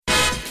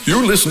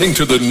You're listening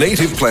to the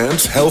Native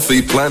Plants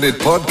Healthy Planet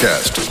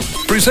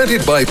podcast,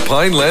 presented by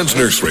Pinelands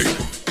Nursery.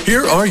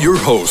 Here are your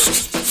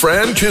hosts,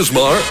 Fran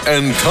Chismar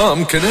and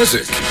Tom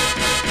Knezik.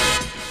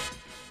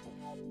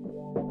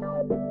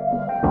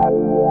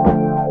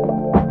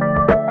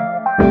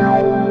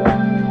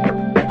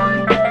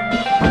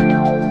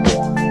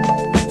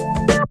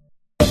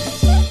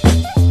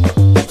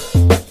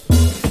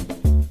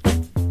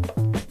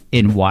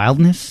 In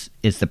wildness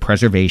is the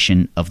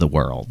preservation of the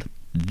world.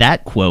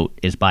 That quote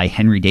is by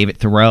Henry David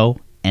Thoreau,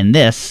 and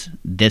this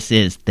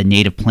is the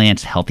Native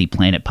Plants Healthy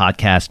Planet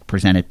podcast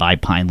presented by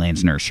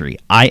Pinelands Nursery.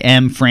 I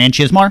am Fran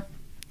Chismar.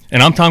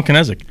 And I'm Tom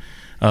Knezik.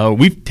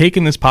 We've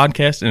taken this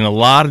podcast in a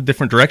lot of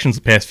different directions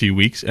the past few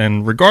weeks,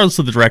 and regardless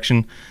of the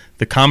direction,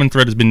 the common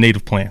thread has been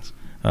native plants.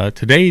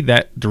 Today,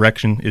 that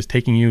direction is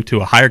taking you to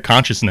a higher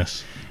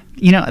consciousness.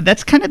 You know,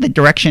 that's kind of the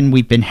direction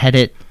we've been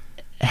headed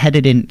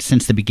in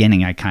since the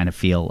beginning, I kind of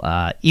feel.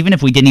 Even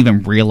if we didn't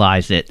even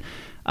realize it,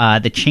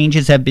 the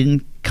changes have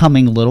been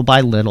coming little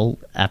by little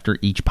after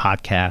each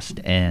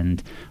podcast,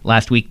 and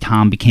last week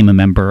Tom became a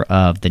member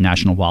of the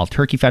National Wild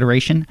Turkey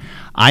Federation.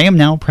 I am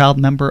now a proud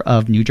member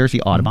of New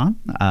Jersey Audubon.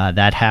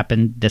 That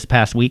happened this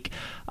past week.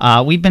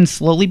 We've been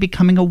slowly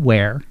becoming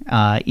aware,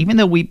 even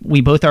though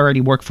we both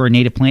already work for a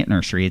native plant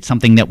nursery. It's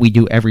something that we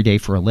do every day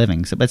for a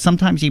living. So, but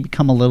sometimes you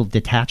become a little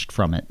detached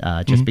from it,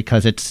 just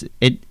because it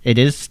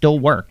is still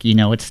work. You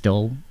know, it's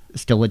still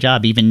a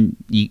job, even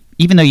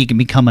though you can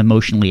become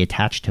emotionally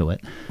attached to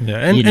it. Yeah,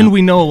 and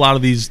we know a lot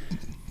of these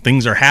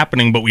things are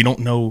happening, but we don't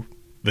know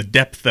the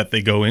depth that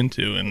they go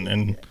into,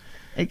 and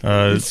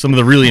some of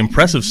the really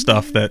impressive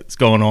stuff that's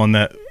going on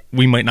that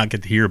we might not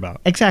get to hear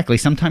about. Exactly.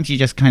 Sometimes you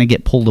just kind of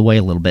get pulled away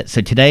a little bit.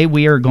 So today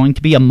we are going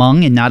to be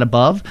among and not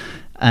above,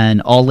 and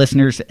all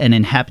listeners and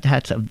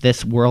inhabitants of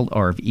this world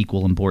are of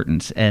equal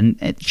importance. And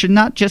it should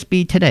not just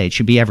be today, it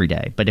should be every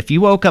day. But if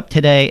you woke up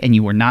today and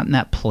you were not in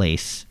that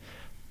place,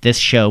 this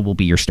show will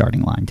be your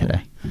starting line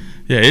today.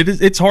 Yeah,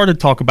 it's hard to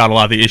talk about a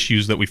lot of the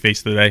issues that we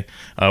face today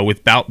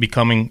without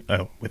becoming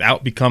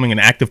an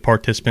active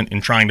participant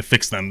in trying to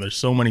fix them. There's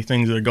so many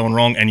things that are going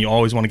wrong, and you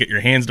always want to get your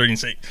hands dirty and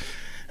say,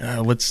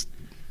 let's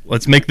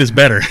make this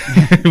better.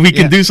 We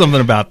can do something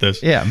about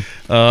this. Yeah.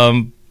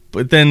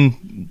 But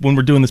then when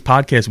we're doing this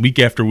podcast week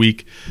after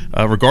week,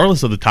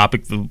 regardless of the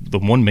topic, the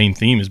one main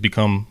theme has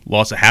become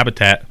loss of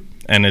habitat,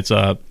 and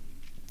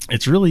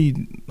it's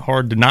really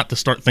hard to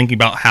start thinking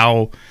about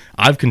how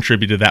I've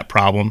contributed to that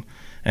problem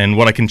and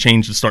what I can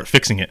change to start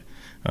fixing it.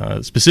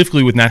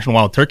 Specifically with National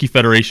Wild Turkey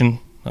Federation,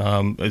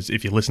 as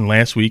if you listened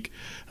last week,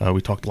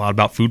 we talked a lot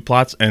about food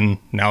plots, and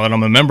now that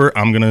I'm a member,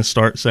 I'm going to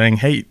start saying,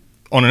 hey,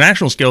 on a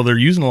national scale, they're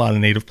using a lot of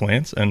native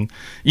plants, and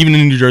even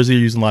in New Jersey,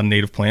 they're using a lot of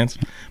native plants,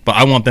 but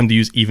I want them to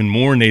use even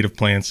more native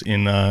plants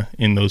in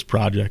those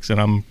projects, and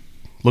I'm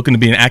looking to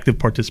be an active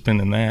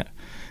participant in that.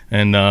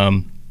 And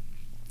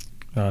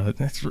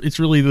it's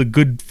really the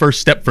good first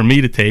step for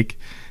me to take,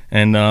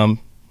 and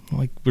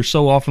we're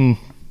so often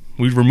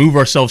we remove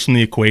ourselves from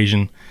the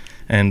equation,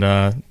 and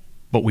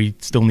but we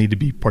still need to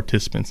be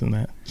participants in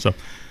that. So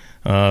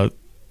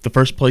the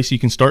first place you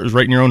can start is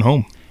right in your own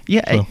home.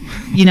 Yeah,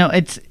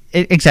 so.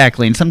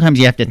 Exactly, and sometimes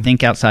you have to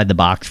think outside the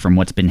box from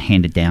what's been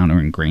handed down or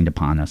ingrained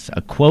upon us.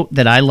 A quote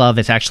that I love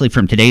is actually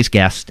from today's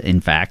guest,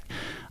 in fact.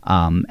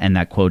 And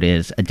that quote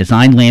is, "A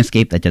design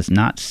landscape that does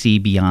not see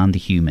beyond the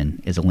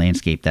human is a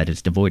landscape that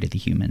is devoid of the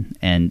human."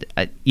 And,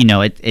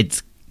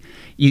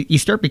 you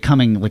start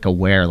becoming like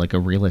aware, like a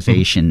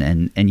realization,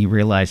 and you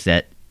realize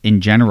that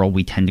in general,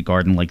 we tend to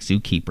garden like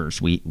zookeepers.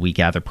 We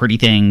gather pretty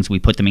things, we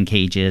put them in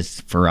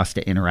cages for us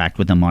to interact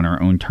with them on our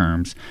own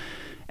terms.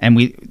 And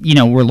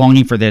we're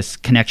longing for this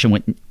connection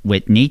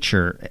with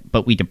nature,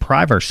 but we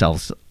deprive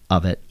ourselves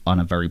of it on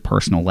a very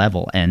personal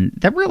level. And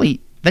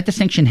that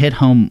distinction hit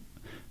home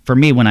for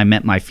me when I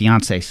met my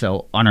fiance.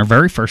 So on our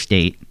very first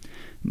date,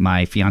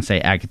 my fiance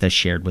Agatha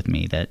shared with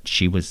me that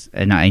she was,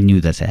 and I knew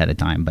this ahead of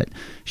time, but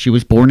she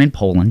was born in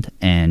Poland,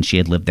 and she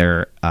had lived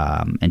there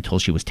until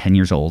she was 10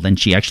 years old. And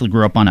she actually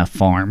grew up on a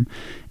farm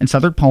in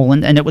southern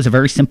Poland, and it was a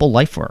very simple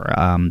life for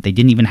her. They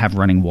didn't even have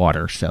running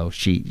water, so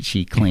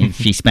she claimed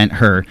she spent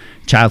her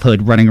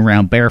childhood running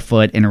around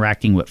barefoot,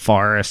 interacting with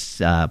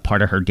forests.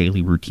 Part of her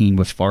daily routine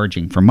was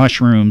foraging for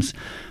mushrooms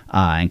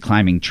and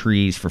climbing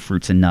trees for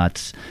fruits and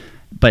nuts.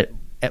 But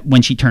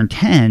when she turned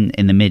 10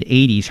 in the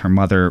mid-'80s, her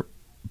mother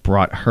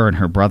brought her and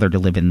her brother to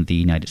live in the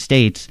United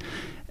States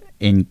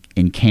in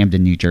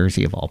Camden, New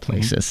Jersey, of all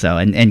places. So,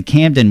 and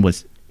Camden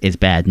is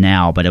bad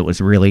now, but it was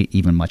really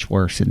even much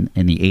worse in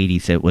the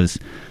 80s.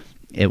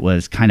 It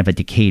was kind of a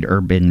decayed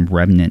urban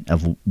remnant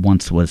of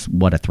once was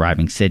what a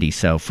thriving city.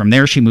 So from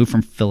there, she moved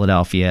from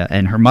Philadelphia,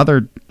 and her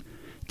mother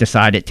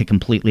decided to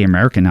completely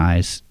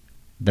Americanize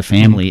the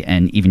family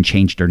and even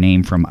changed her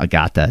name from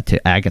Agata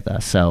to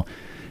Agatha. So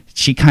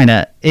she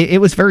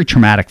it was very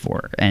traumatic for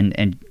her,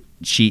 and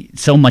she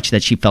so much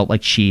that she felt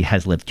like she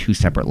has lived two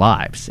separate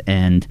lives.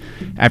 And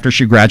after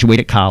she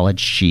graduated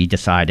college, she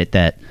decided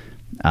that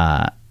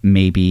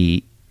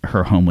maybe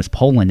her home was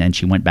Poland, and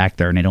she went back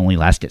there, and it only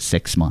lasted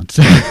 6 months.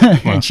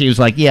 And she was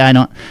like,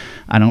 "Yeah,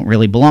 I don't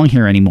really belong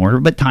here anymore."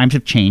 But times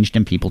have changed,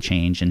 and people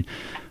change,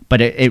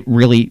 but it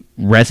really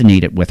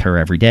resonated with her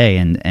every day,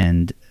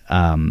 and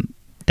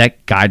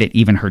that guided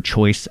even her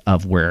choice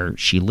of where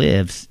she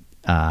lives.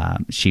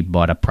 She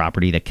bought a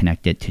property that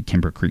connected to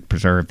Timber Creek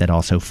Preserve that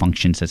also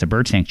functions as a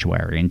bird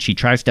sanctuary, and she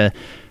tries to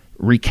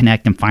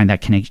reconnect and find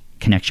that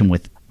connection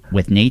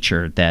with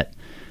nature that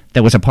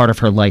was a part of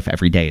her life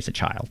every day as a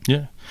child.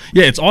 Yeah,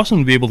 it's awesome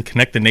to be able to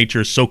connect to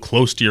nature so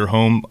close to your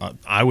home.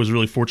 I was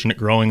really fortunate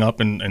growing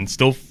up, and I'm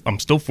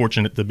still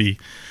fortunate to be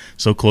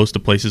so close to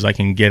places I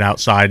can get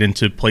outside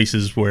into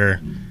places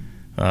where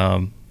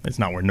it's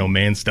not where no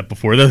man stepped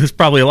before. There's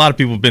probably a lot of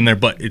people have been there,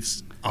 but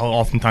I'll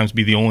oftentimes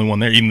be the only one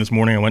there. Even this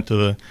morning I went to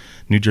the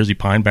New Jersey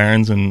Pine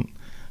Barrens and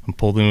I'm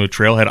pulled into a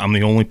trailhead. I'm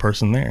the only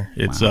person there.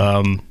 It's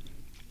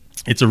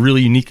it's a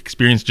really unique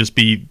experience, just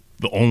be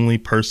the only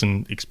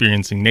person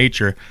experiencing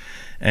nature.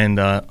 And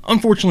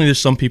unfortunately, there's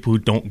some people who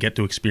don't get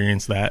to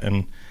experience that.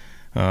 And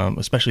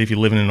especially if you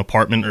live in an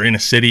apartment or in a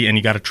city and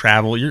you got to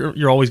travel,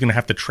 you're always going to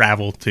have to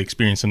travel to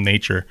experience some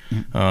nature.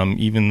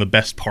 Even the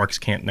best parks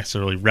can't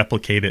necessarily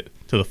replicate it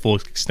to the full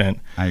extent.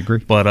 I agree.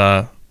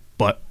 But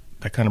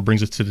that kind of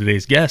brings us to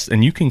today's guest.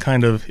 And you can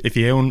kind of, if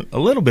you own a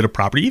little bit of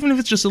property, even if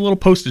it's just a little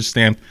postage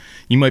stamp,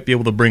 you might be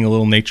able to bring a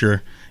little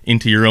nature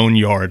into your own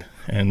yard.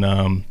 And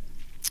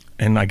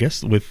I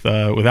guess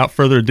without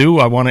further ado,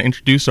 I want to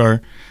introduce our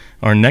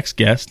next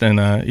guest.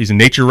 And he's a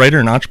nature writer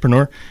and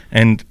entrepreneur,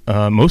 and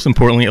most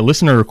importantly, a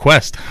listener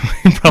request.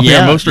 Probably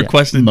our most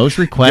requested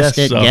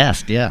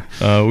guest. Yeah.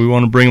 We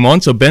want to bring him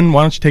on. So Ben,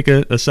 why don't you take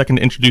a second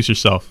to introduce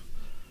yourself?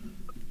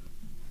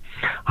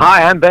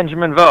 Hi, I'm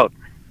Benjamin Vogt.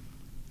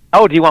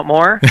 Oh, do you want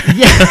more?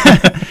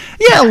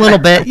 Yeah, a little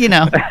bit,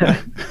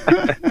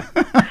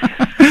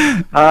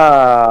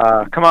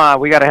 Come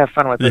on, we got to have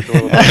fun with this a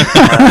little bit.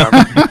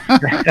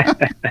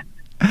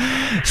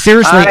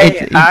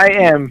 Seriously, I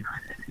am.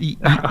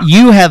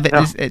 You have,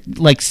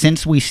 like,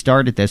 since we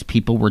started this,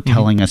 people were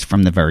telling us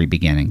from the very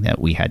beginning that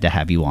we had to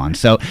have you on.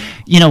 So,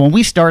 when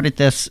we started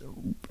this,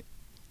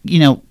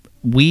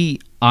 we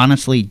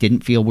honestly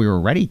didn't feel we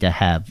were ready to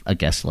have a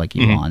guest like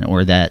you on,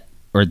 or that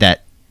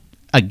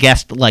a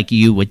guest like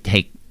you would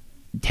take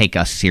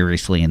us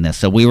seriously in this.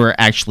 So we were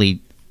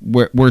actually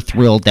we're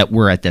thrilled that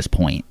we're at this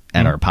point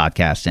at our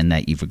podcast and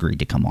that you've agreed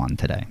to come on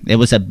today. It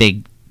was a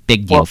big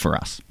deal for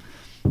us.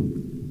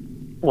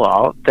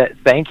 Well,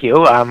 thank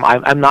you.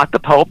 I'm not the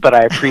Pope, but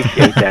I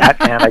appreciate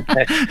that. And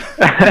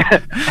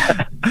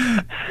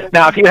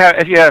now,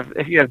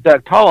 if you have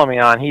Doug Ptolemy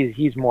on,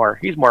 he's more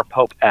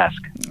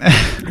Pope-esque.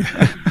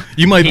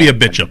 You might be a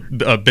bishop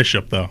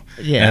though.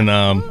 Yeah.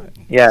 And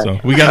yeah. So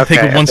we got to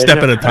take it one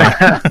step at a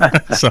time.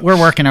 So we're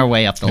working our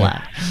way up the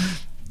ladder.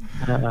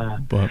 All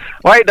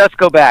right, let's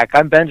go back.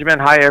 I'm Benjamin.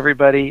 Hi,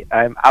 everybody.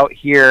 I'm out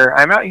here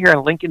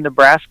in Lincoln,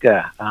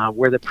 Nebraska,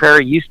 where the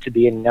prairie used to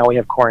be, and now we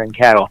have corn and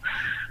cattle.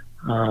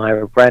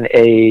 I run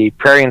a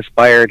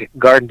prairie-inspired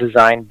garden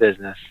design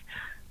business.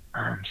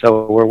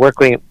 So we're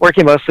working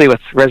mostly with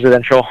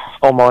residential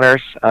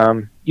homeowners,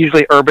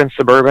 usually urban,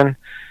 suburban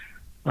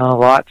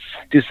lots.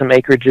 Do some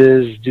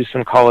acreages, do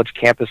some college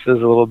campuses a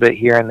little bit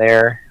here and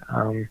there.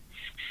 And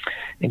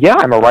yeah,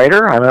 I'm a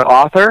writer. I'm an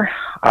author.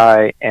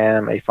 I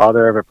am a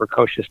father of a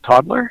precocious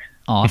toddler.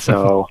 Awesome.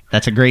 So,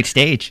 that's a great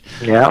stage.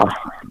 Yeah.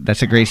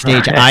 That's a great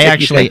stage. I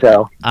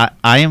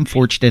am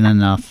fortunate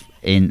enough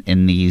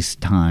in these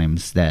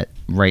times that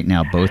right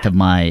now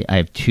I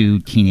have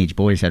 2 teenage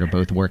boys that are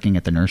both working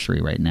at the nursery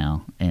right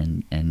now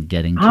and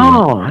getting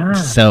to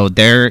so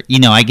they're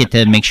I get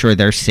to make sure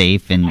they're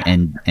safe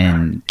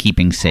and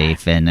keeping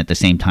safe, and at the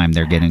same time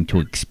they're getting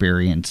to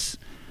experience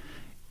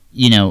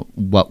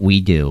what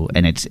we do,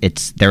 and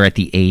it's they're at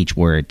the age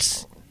where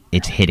it's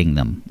hitting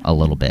them a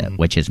little bit,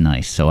 which is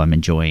nice. So I'm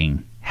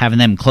enjoying having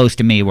them close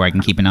to me where I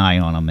can keep an eye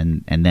on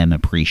them and them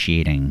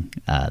appreciating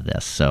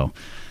this. So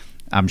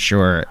I'm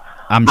sure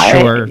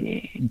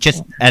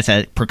just as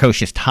a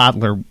precocious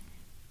toddler,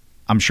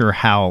 I'm sure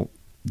how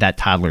that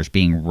toddler's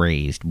being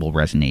raised will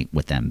resonate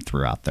with them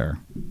throughout their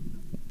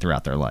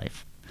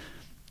life.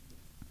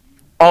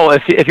 Oh,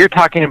 if you're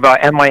talking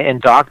about, am I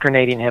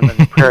indoctrinating him in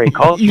the prairie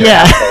culture?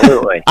 Yeah,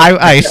 absolutely.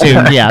 I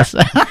assume yes.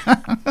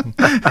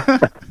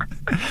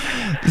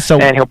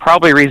 And he'll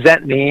probably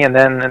resent me, and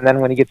then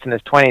when he gets in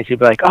his 20s, he'll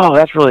be like, "Oh,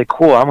 that's really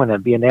cool. I'm going to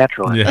be a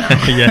naturalist."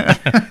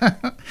 Yeah.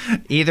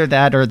 Either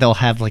that, or they'll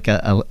have like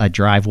a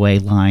driveway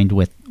lined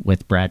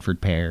with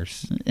Bradford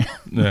pears.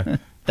 Yeah.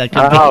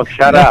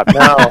 Shut up!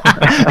 No.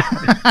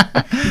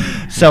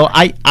 So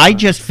I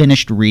just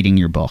finished reading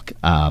your book,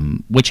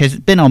 which has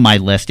been on my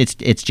list.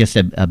 It's just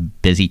a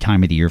busy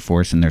time of the year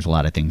for us, and there's a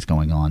lot of things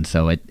going on.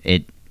 So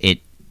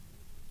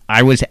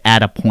I was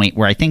at a point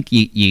where I think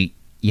you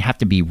have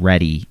to be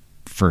ready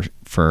for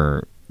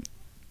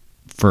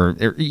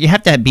you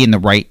have to be in the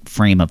right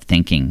frame of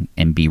thinking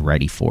and be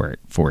ready for it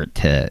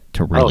to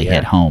really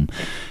hit home.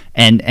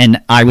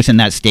 And I was in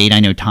that state. I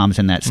know Tom's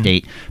in that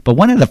state. But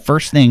one of the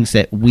first things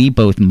that we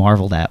both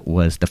marveled at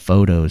was the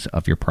photos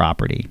of your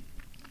property.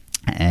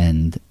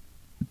 And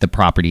the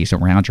properties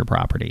around your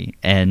property,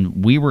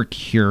 and we were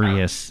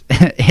curious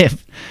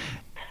if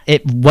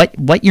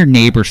what your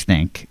neighbors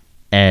think,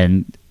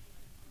 and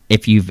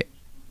if you've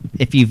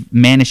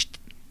managed,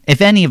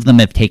 if any of them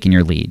have taken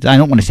your lead. I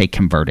don't want to say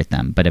converted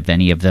them, but if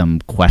any of them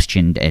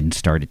questioned and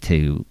started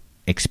to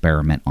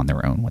experiment on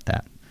their own with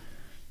that.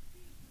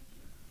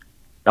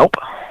 Nope.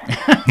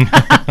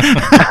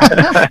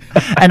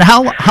 And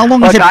how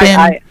long has it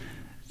been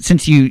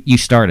since you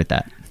started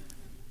that?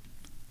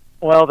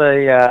 Well,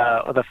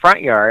 the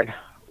front yard,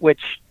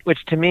 which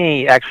to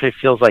me actually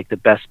feels like the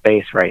best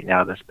space right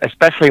now,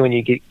 especially when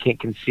you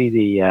can see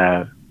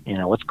the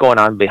what's going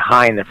on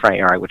behind the front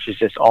yard, which is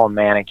just all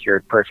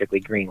manicured, perfectly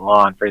green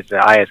lawn as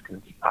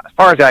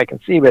far as the eye can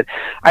see. But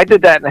I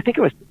did that, and I think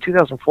it was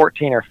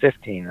 2014 or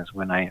 15 is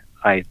when I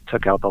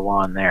took out the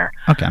lawn there.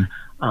 Okay.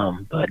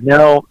 But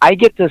no, I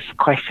get this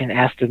question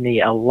asked of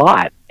me a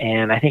lot,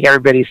 and I think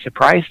everybody's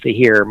surprised to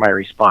hear my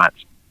response.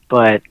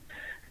 But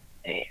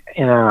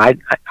I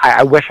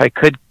wish I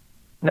could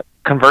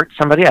convert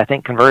somebody. I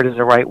think convert is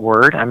the right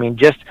word. I mean,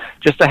 just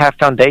to have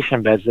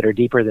foundation beds that are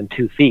deeper than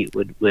 2 feet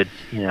would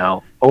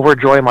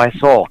overjoy my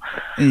soul.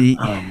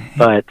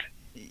 But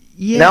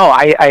yeah. No,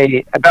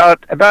 I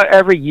about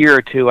every year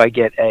or two I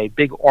get a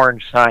big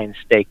orange sign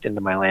staked into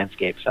my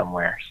landscape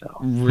somewhere. So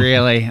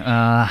really,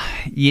 and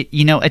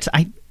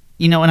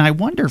I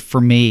wonder for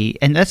me,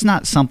 and that's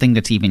not something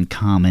that's even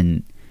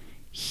common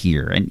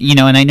here. And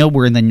and I know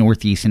we're in the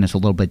Northeast and it's a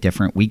little bit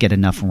different. We get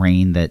enough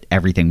rain that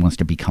everything wants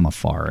to become a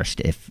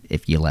forest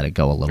if you let it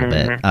go a little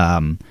bit.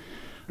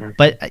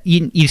 But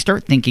you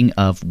start thinking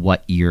of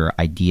what your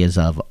ideas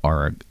of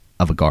are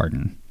of a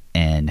garden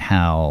and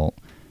how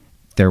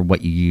they're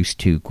what you used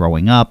to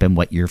growing up and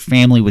what your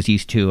family was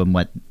used to and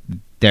what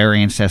their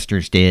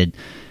ancestors did.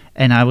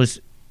 And I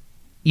was,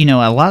 a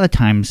lot of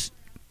times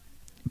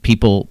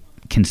people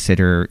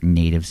consider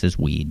natives as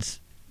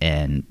weeds,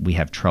 and we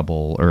have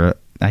trouble, or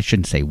I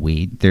shouldn't say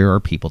weed. There are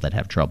people that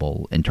have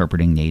trouble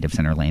interpreting natives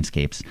in our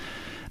landscapes.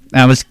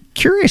 I was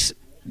curious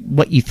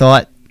what you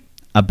thought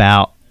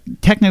about.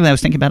 Technically, I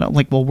was thinking about it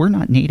like, well, we're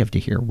not native to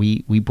here.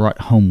 We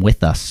brought home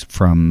with us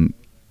from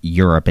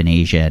Europe and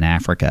Asia and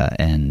Africa,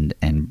 and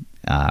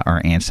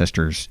our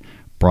ancestors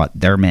brought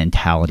their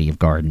mentality of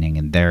gardening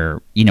and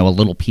their a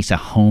little piece of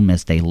home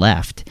as they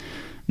left.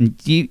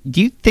 Do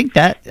you think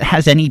that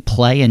has any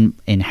play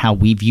in how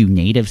we view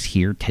natives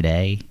here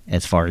today,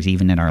 as far as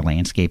even in our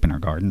landscape and our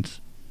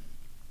gardens?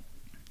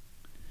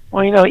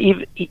 Well,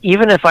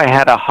 even if I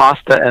had a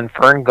hosta and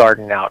fern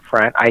garden out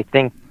front, I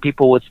think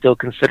people would still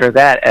consider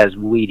that as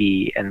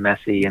weedy and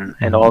messy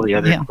and all the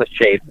other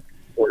cliched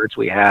words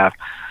we have.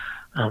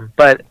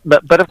 But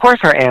of course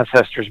our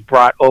ancestors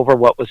brought over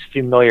what was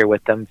familiar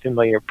with them,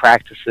 familiar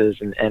practices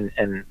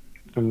and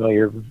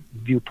familiar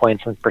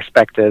viewpoints and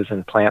perspectives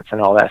and plants and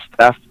all that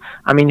stuff.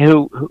 I mean,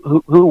 who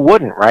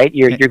wouldn't, right?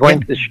 You're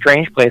going to this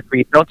strange place where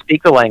you don't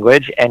speak the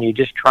language and you're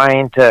just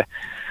trying to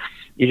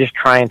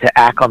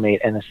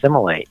acclimate and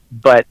assimilate.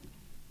 But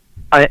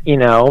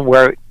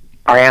where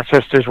our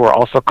ancestors were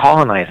also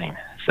colonizing,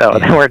 so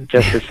they weren't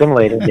just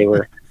assimilating; they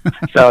were.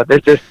 So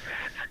there's this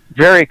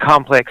very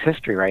complex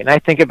history, right? And I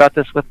think about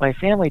this with my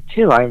family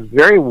too. I'm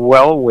very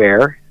well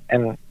aware,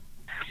 and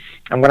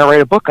I'm going to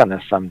write a book on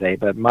this someday,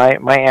 but my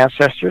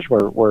ancestors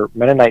were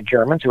Mennonite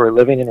Germans who were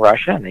living in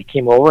Russia, and they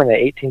came over in the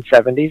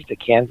 1870s to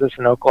Kansas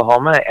and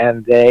Oklahoma,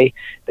 and they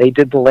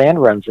did the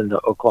land runs into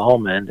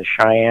Oklahoma and the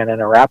Cheyenne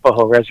and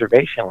Arapaho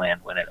reservation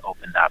land when it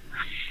opened up.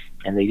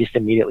 And they just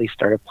immediately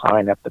started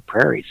plowing up the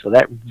prairie. So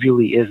that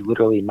really is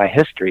literally my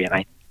history, and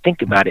I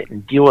think about it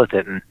and deal with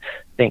it and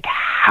think,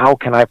 how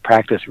can I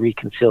practice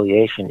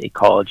reconciliation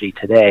ecology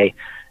today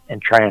and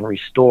try and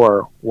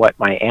restore what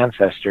my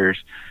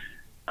ancestors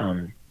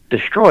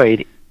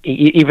destroyed,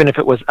 even if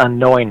it was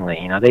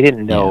unknowingly. They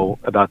didn't know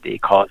about the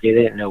ecology,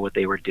 they didn't know what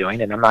they were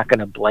doing, and I'm not going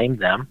to blame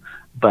them,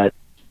 but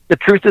the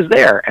truth is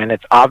there and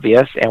it's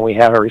obvious, and we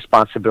have a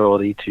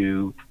responsibility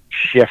to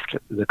shift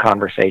the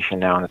conversation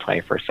now in the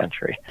 21st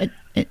century.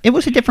 It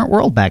was a different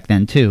world back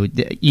then too.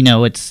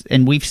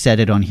 And we've said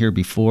it on here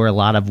before, a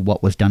lot of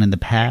what was done in the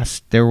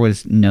past, there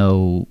was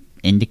no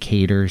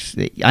indicators.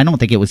 I don't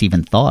think it was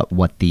even thought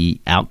what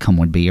the outcome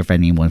would be if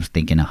anyone was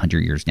thinking 100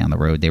 years down the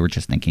road. They were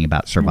just thinking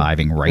about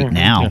surviving right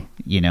now,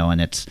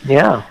 and it's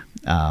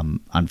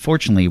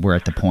unfortunately we're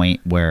at the point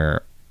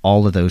where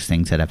all of those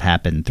things that have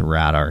happened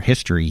throughout our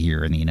history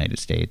here in the United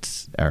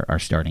States are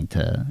starting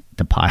to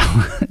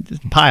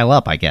pile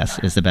up, I guess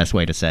is the best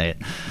way to say it.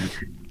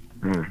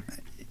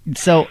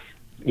 So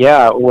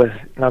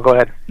no, go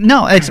ahead.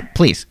 No,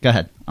 please go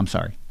ahead. I'm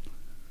sorry.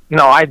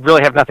 No, I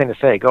really have nothing to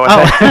say. Go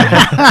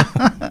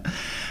ahead.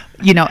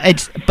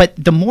 But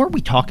the more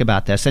we talk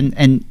about this,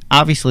 and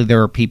obviously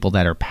there are people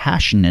that are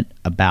passionate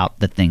about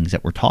the things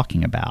that we're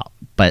talking about,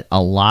 but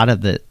a lot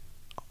of the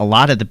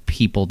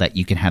people that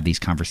you can have these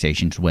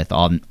conversations with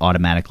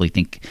automatically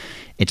think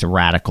it's a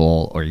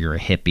radical, or you're a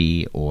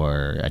hippie,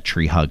 or a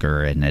tree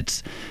hugger, and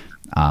it's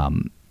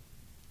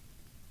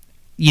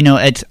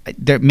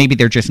maybe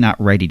they're just not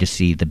ready to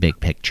see the big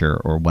picture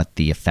or what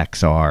the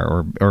effects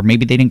are, or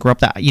maybe they didn't grow up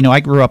that. I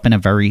grew up in a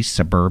very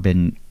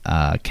suburban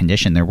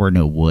condition. There were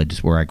no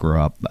woods where I grew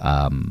up.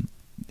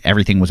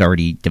 Everything was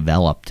already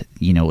developed.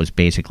 It was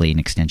basically an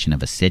extension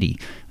of a city.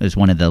 It was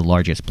one of the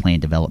largest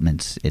planned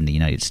developments in the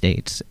United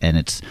States. And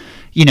it's,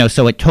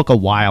 so it took a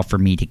while for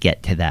me to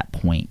get to that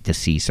point to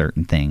see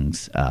certain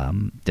things,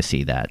 to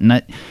see that. And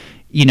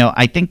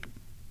I think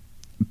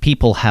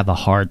people have a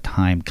hard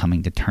time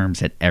coming to terms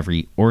that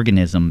every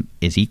organism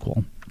is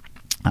equal,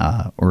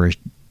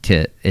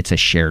 it's a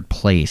shared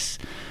place.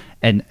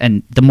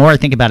 And the more I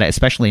think about it,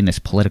 especially in this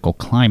political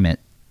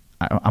climate,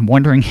 I'm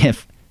wondering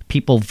if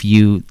people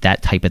view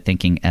that type of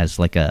thinking as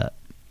like a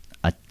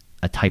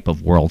type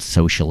of world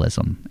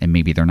socialism, and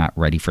maybe they're not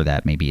ready for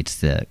that. Maybe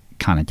it's the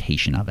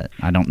connotation of it.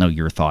 I don't know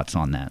your thoughts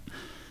on that.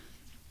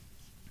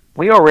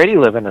 We already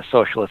live in a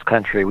socialist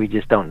country. We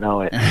just don't know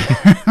it.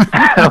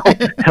 I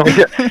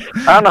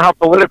don't know how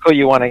political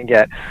you want to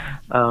get.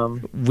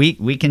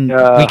 We can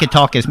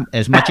talk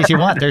as much as you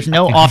want. There's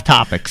no off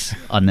topics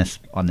on this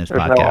podcast. There's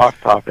no off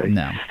topic.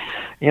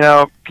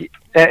 No.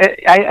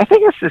 I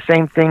think it's the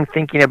same thing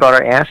thinking about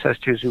our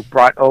ancestors who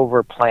brought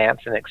over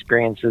plants and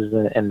experiences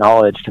and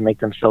knowledge to make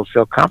themselves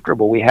feel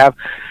comfortable. We have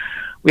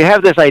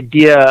this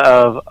idea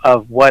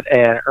of what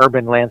an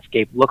urban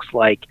landscape looks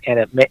like, and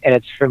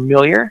it's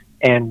familiar,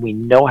 and we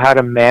know how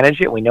to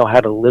manage it. We know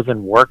how to live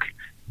and work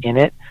in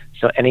it.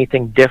 So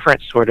anything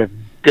different sort of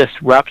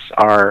disrupts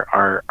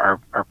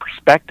our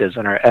perspectives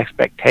and our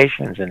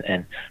expectations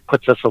and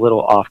puts us a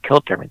little off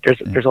kilter. I mean,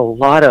 there's a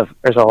lot of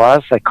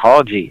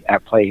psychology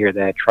at play here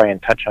that I try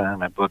and touch on in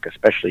my book,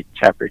 especially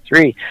chapter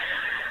 3.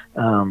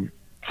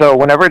 So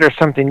whenever there's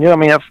something new, I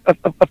mean,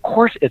 of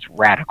course it's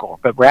radical,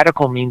 but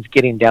radical means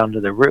getting down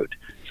to the root.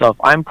 So if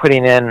I'm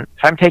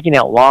taking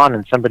out lawn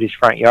in somebody's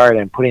front yard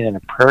and putting in a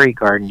prairie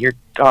garden, you're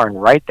darn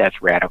right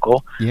that's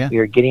radical. Yeah. We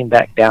are getting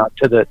back down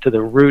to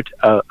the root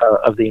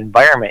of the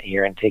environment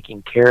here and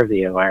taking care of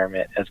the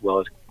environment, as well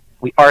as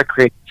we are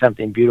creating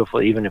something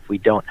beautiful, even if we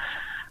don't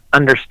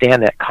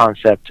understand that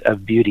concept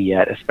of beauty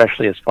yet,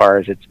 especially as far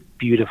as it's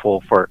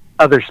beautiful for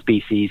other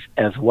species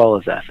as well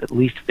as us, at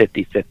least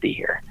 50-50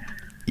 here.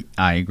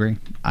 I agree.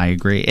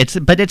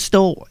 But it's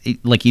still,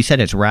 like you said,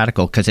 it's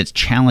radical because it's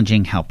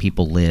challenging how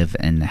people live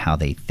and how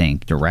they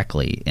think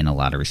directly in a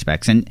lot of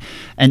respects. And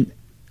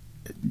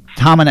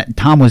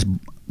Tom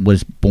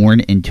was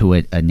born into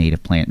a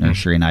native plant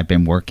nursery, and I've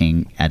been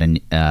working at in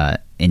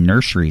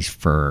nurseries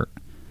for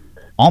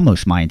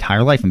almost my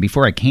entire life. And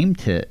before I came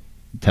to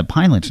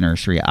Pinelands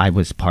Nursery, I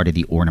was part of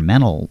the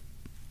ornamental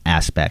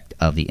aspect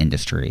of the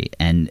industry,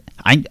 and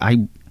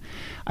I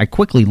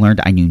quickly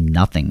learned I knew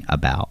nothing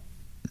about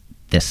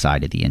this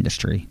side of the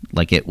industry.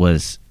 Like it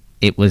was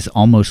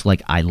almost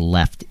like I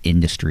left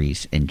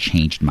industries and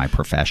changed my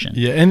profession.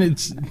 Yeah,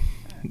 and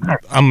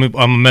I'm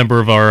a member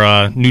of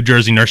our New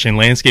Jersey Nursery and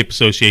Landscape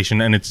Association,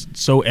 and it's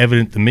so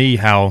evident to me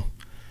how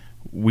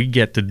we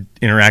get to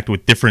interact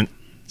with different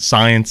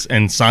science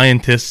and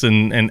scientists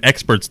and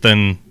experts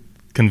than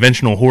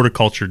conventional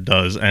horticulture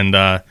does, and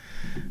a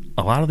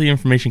lot of the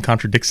information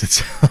contradicts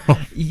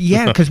itself.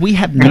 Yeah, because we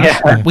have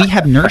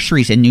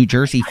nurseries in New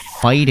Jersey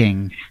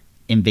fighting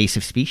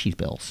invasive species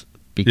bills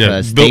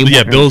because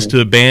bills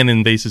to ban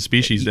invasive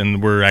species,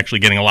 and we're actually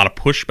getting a lot of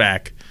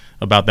pushback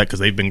about that because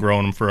they've been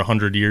growing them for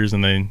 100 years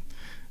and they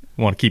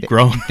want to keep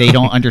growing. They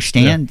don't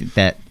understand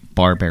that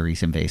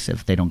barberry's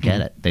invasive. They don't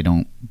get it. They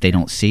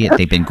don't see it.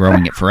 They've been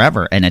growing it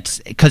forever, and it's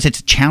because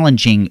it's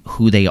challenging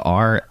who they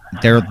are,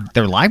 their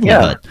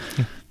livelihood.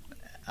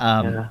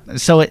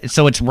 So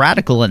it's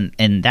radical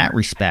in that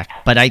respect.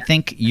 But I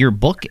think your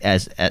book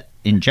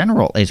in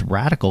general is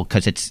radical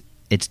because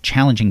it's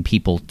challenging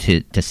people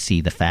to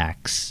see the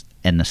facts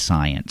and the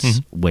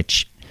science,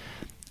 which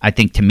I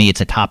think to me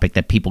it's a topic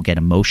that people get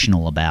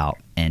emotional about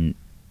and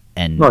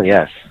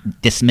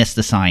dismiss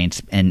the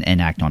science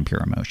and act on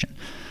pure emotion.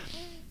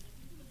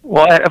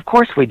 Well, of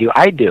course we do.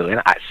 I do.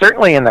 And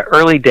certainly in the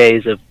early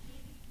days of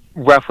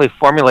roughly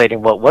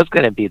formulating what was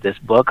going to be this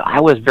book,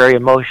 I was very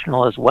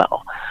emotional as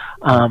well.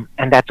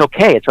 And that's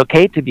okay. It's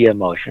okay to be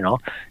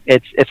emotional.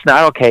 It's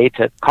not okay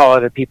to call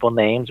other people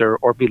names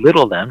or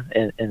belittle them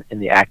in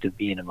the act of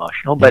being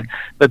emotional. But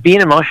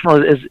being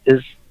emotional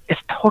is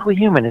totally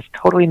human. It's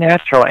totally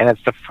natural, and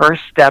it's the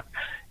first step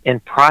in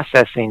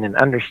processing and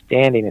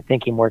understanding and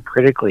thinking more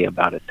critically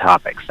about a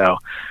topic. So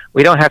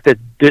we don't have to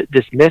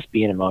dismiss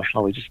being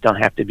emotional. We just don't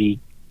have to be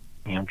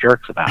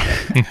jerks about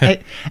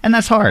it. And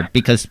that's hard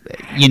because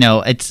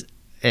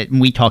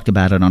we talked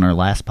about it on our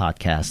last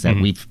podcast that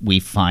we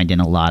find in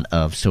a lot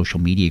of social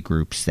media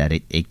groups that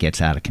it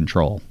gets out of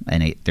control,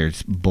 and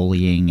there's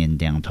bullying and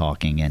down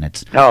talking, and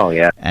it's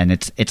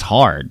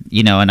hard,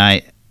 and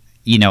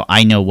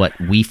I know what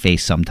we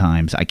face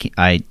sometimes.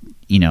 I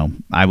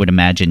would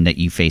imagine that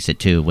you face it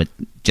too with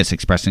just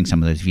expressing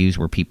some of those views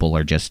where people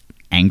are just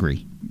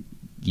angry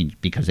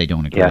because they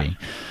don't agree.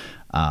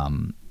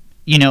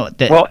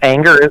 Well,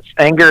 anger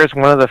is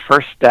one of the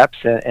first steps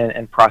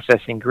in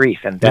processing grief,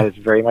 and that is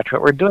very much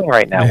what we're doing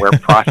right now. We're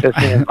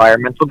processing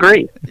environmental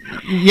grief.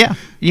 Yeah.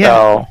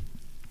 So,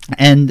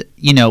 and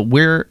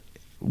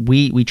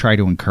we try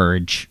to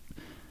encourage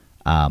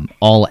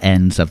all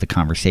ends of the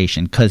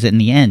conversation, because in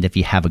the end, if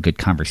you have a good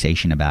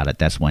conversation about it,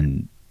 that's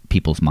when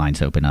people's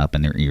minds open up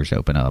and their ears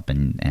open up,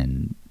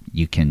 and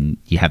you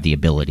have the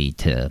ability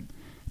to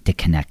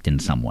connect in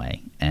some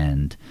way.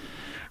 And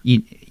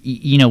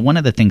one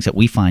of the things that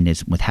we find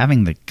is with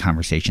having the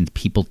conversations,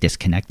 people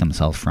disconnect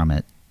themselves from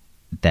it.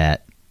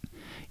 That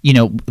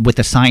with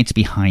the science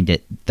behind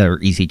it, they're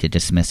easy to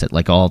dismiss it.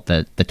 Like all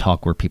the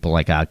talk where people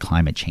are like,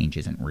 climate change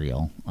isn't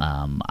real.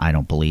 I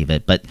don't believe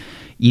it. But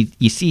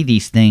you see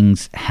these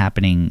things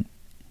happening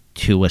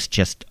to us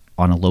just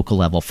on a local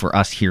level. For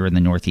us here in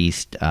the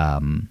Northeast,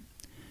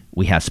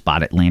 we have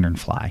spotted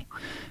lanternfly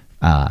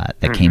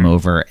that came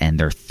over, and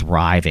they're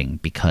thriving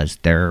because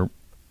their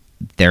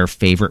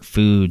favorite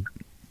food,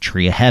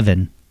 tree of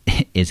heaven,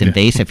 is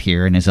invasive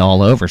here and is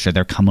all over. So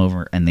they're come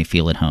over and they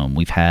feel at home.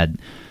 We've had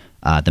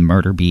the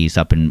murder bees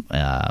up in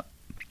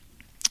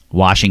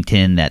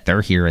Washington that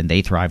they're here and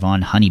they thrive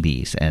on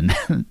honeybees, and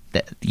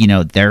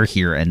they're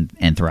here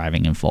and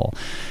thriving in full.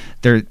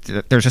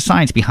 There's a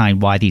science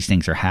behind why these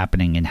things are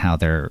happening and how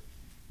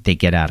they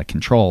get out of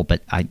control,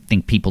 but I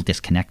think people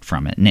disconnect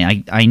from it.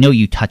 And I know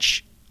you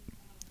touch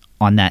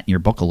on that in your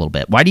book a little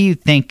bit. Why do you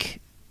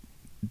think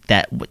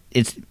that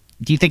it's?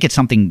 Do you think it's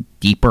something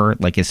deeper?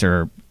 Like, is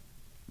there?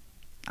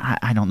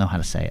 I don't know how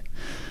to say it.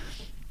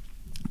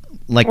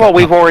 Well,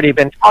 we've already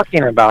been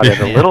talking about it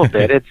a little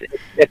bit.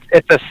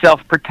 It's a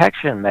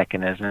self-protection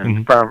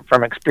mechanism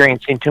from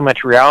experiencing too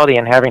much reality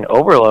and having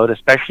overload,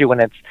 especially when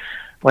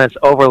it's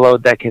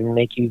overload that can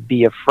make you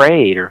be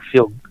afraid or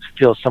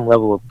feel some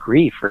level of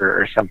grief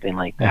or something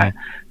like that.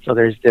 So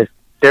there's this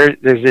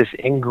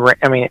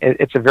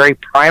it's a very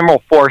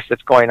primal force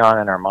that's going on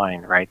in our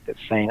mind, right? That's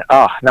saying,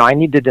 oh, no, I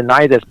need to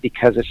deny this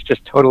because it's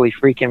just totally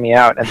freaking me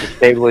out and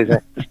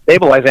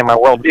destabilizing my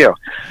worldview.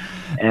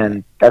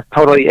 And that's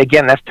totally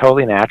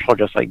natural,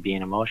 just like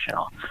being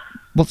emotional.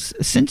 Well,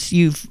 since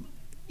you've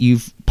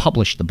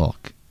published the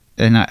book,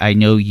 and I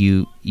know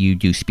you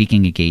do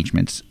speaking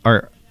engagements,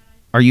 are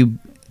you,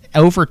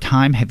 over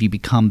time, have you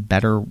become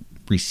better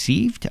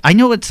received? I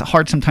know it's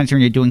hard sometimes when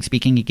you're doing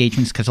speaking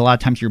engagements, because a lot of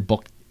times you're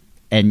booked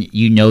and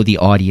the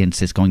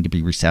audience is going to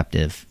be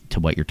receptive to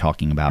what you're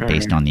talking about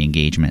based on the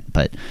engagement.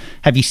 But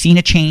have you seen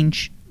a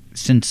change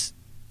since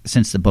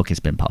the book has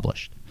been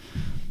published?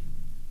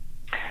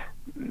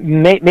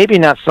 Maybe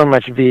not so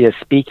much via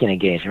speaking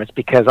engagements,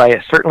 because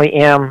I certainly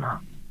am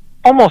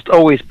almost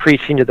always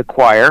preaching to the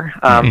choir.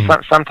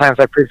 Sometimes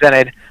I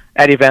presented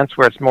at events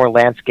where it's more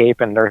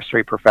landscape and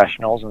nursery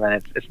professionals, and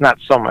then it's not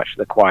so much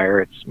the choir,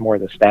 it's more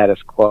the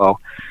status quo.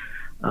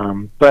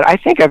 But I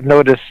think I've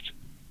noticed,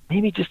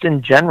 maybe just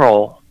in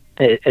general,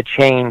 a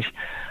change.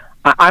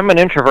 I'm an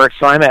introvert,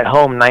 so I'm at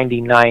home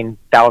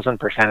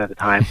 99,000% of the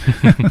time.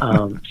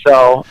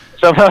 So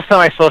most of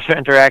my social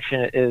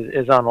interaction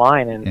is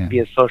online and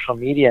via social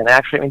media. And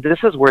actually, this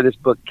is where this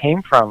book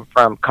came from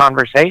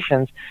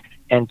conversations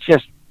and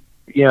just,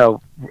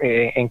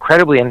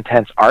 incredibly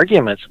intense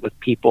arguments with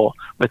people,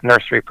 with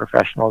nursery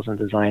professionals and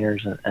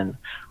designers and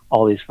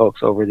all these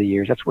folks over the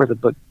years. That's where the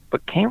book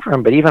came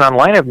from. But even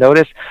online, I've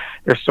noticed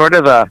there's sort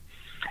of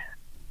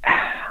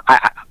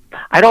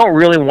I don't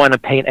really want to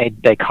paint a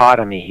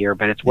dichotomy here,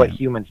 but it's what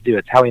humans do.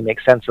 It's how we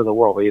make sense of the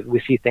world. We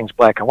see things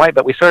black and white,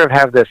 but we sort of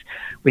have this.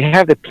 We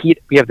have the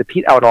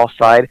Pete Outall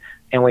side,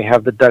 and we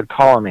have the Doug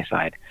Tallamy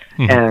side,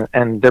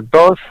 and they're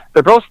both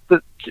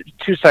the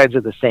two sides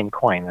of the same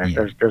coin.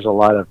 There's a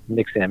lot of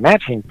mixing and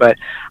matching, but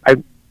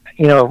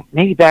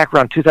maybe back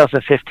around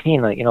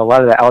 2015, a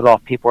lot of the Outall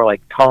people were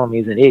like,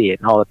 Tallamy's an idiot,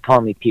 and all the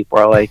Tallamy people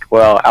are like,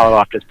 well,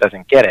 Outall just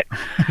doesn't get it.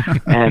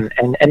 and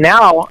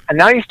now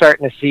you're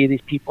starting to see these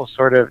people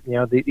sort of,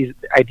 these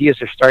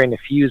ideas are starting to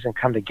fuse and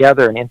come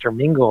together and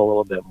intermingle a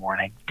little bit more.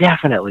 And I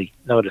definitely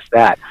noticed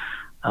that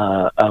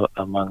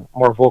among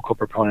more vocal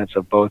proponents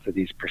of both of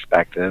these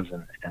perspectives,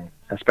 and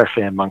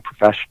especially among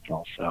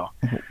professionals. So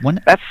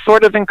that's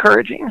sort of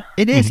encouraging.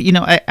 It is.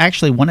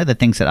 Actually, one of the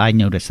things that I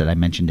noticed that I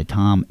mentioned to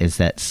Tom is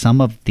that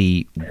some of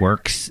the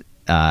works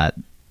that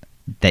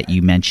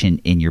you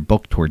mentioned in your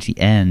book towards the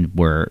end,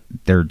 where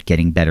they're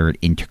getting better at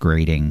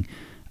integrating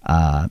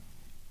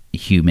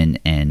human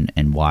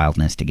and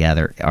wildness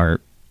together,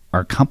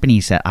 are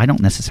companies that I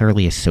don't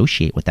necessarily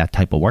associate with that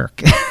type of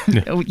work.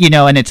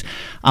 And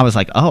I was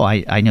like, oh,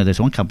 I know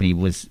this one company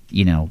was,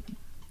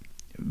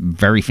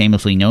 very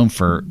famously known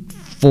for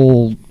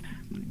full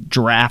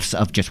drafts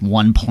of just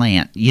one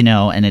plant,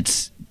 and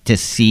it's to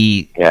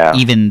see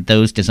even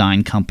those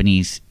design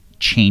companies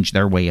change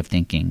their way of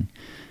thinking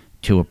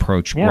to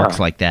approach works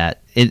like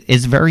that. It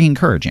is very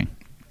encouraging.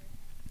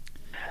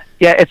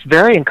 Yeah, it's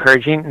very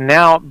encouraging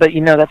now, but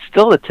that's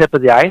still the tip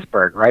of the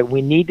iceberg, right?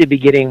 We need to be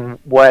getting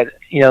what,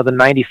 the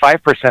 95%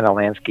 of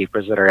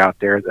landscapers that are out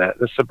there,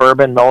 the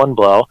suburban mow and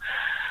blow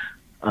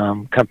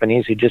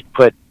companies who just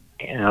put,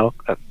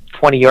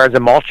 20 yards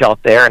of mulch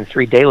out there and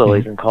 3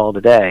 daylilies and call it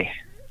a day.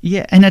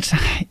 Yeah, and it's,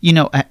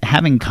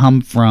 having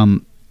come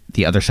from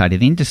the other side of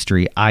the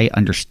industry, I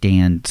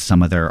understand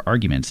some of their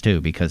arguments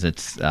too, because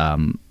it's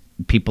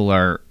people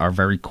are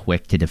very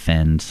quick to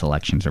defend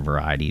selections or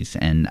varieties,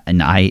 and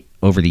I,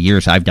 over the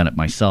years, I've done it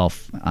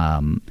myself,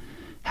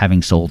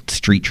 having sold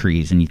street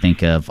trees, and you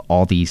think of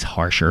all these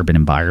harsh urban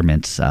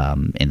environments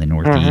in the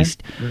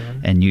Northeast,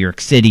 and New York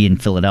City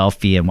and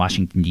Philadelphia and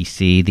Washington,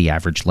 D.C., the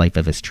average life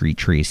of a street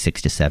tree is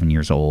 6 to 7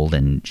 years old,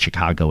 and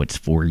Chicago, it's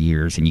 4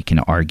 years, and you can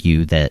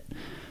argue that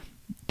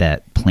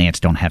plants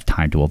don't have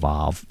time to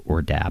evolve or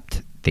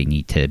adapt. They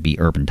need to be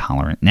urban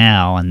tolerant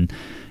now, and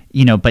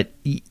but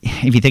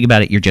if you think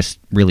about it, you're just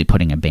really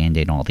putting a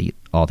Band-Aid on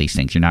all these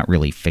things. You're not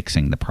really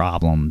fixing the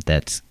problem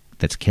that's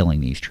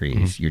killing these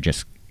trees. You're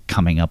just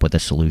coming up with a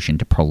solution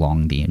to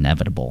prolong the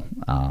inevitable.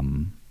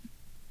 And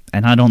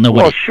I don't know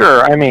what. Well,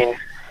 sure. I mean,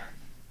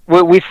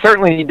 we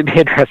certainly need to be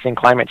addressing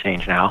climate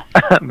change now,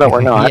 but we're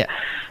not.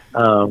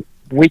 Yeah.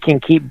 We can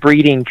keep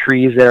breeding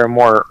trees that are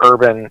more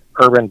urban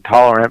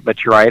tolerant,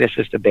 but you're right, it's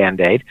just a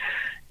Band-Aid.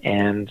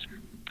 And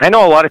I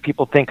know a lot of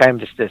people think I'm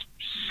just this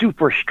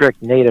super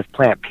strict native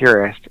plant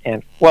purist,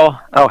 and oh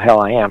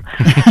hell, I am.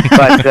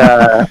 But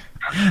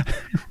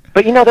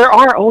there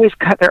are always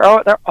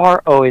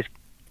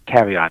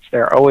caveats.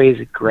 There are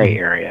always gray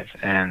areas,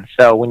 and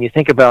so when you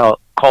think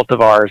about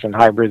cultivars and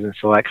hybrids and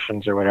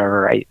selections or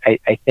whatever,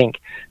 I think,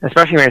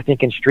 especially when you're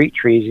thinking street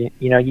trees,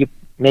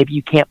 maybe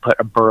you can't put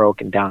a bur oak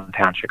in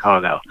downtown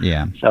Chicago.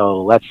 Yeah.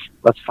 So let's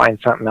find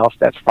something else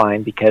that's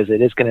fine, because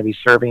it is going to be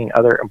serving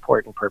other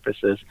important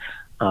purposes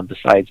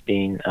besides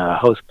being a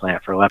host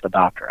plant for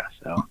Lepidoptera.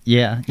 So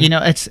yeah,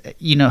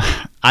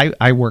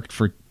 I worked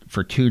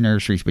for 2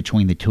 nurseries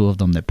between the 2 of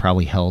them that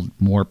probably held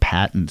more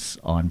patents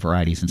on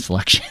varieties and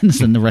selections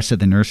than the rest of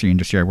the nursery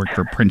industry. I worked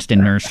for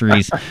Princeton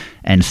Nurseries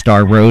and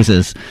Star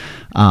Roses.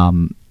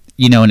 And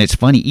it's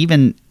funny,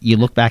 even you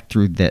look back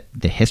through the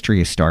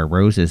history of Star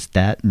Roses,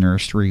 that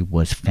nursery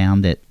was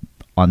founded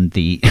on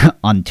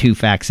 2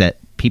 facts: that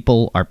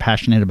people are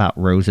passionate about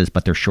roses,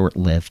 but they're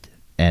short-lived,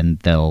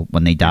 and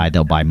when they die,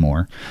 they'll buy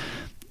more.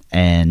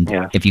 And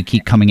if you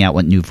keep coming out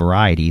with new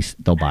varieties,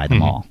 they'll buy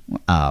them all.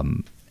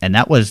 And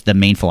that was the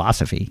main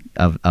philosophy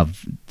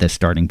of the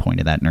starting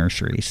point of that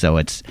nursery. So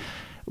it's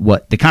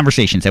what the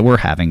conversations that we're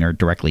having are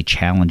directly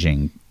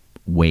challenging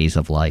ways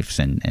of life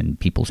and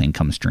people's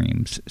income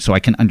streams. So I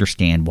can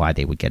understand why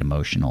they would get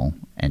emotional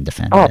and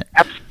defend it.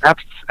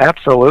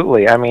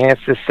 Absolutely. I mean,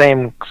 it's the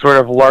same sort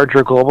of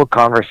larger global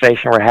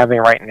conversation we're having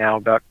right now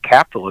about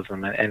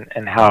capitalism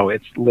and how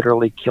it's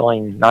literally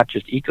killing not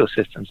just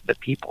ecosystems but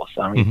people.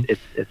 So I mean,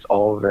 it's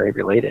all very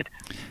related.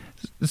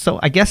 So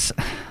I guess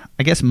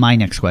my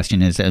next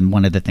question is, and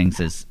one of the things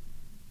is,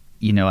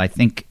 I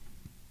think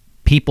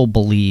people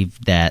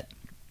believe that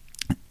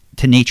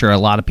to nature, a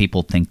lot of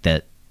people think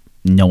that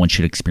no one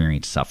should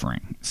experience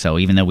suffering. So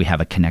even though we have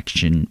a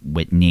connection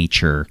with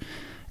nature,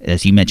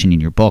 as you mentioned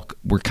in your book,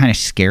 we're kind of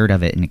scared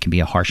of it, and it can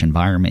be a harsh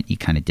environment. You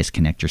kind of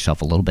disconnect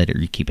yourself a little bit, or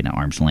you keep it at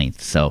arm's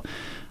length. So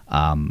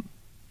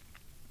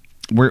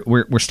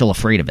we're still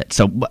afraid of it.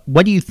 So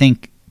what do you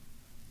think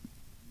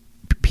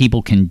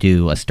people can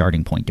do, a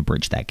starting point to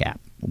bridge that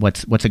gap?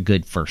 What's a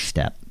good first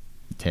step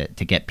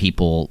to get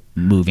people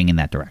moving in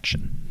that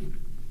direction?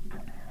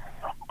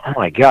 Oh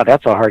my God,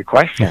 that's a hard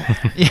question.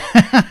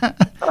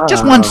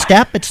 Just one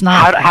step. It's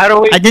not. How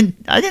do we? I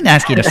didn't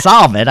ask you to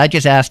solve it. I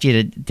just asked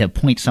you to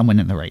point someone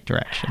in the right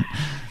direction.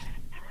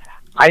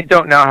 I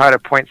don't know how to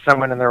point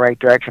someone in the right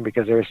direction,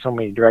 because there are so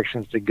many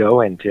directions to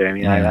go into. I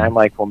mean, I'm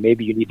like, well,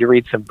 maybe you need to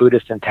read some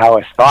Buddhist and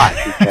Taoist thought,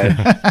 because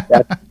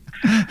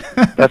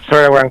that's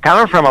sort of where I'm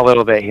coming from a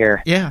little bit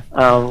here. Yeah.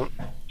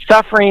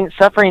 Suffering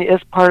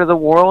is part of the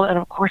world, and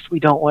of course we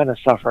don't want to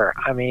suffer.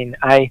 I mean,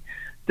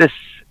 this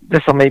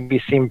will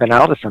maybe seem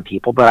banal to some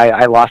people, but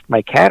I lost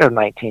my cat of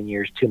 19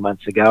 years 2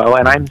 months ago,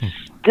 and I'm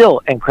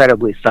still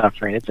incredibly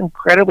suffering. It's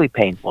incredibly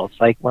painful. It's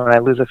like when I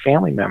lose a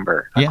family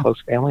member, a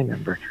close family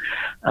member.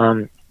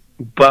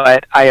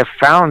 But I have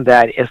found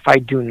that if I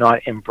do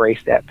not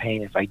embrace that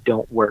pain, if I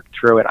don't work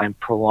through it, I'm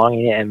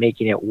prolonging it and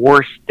making it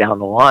worse down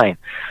the line.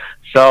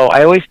 So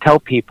I always tell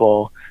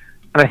people,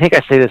 and I think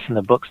I say this in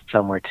the book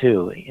somewhere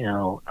too,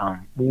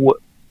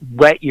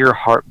 let your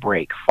heart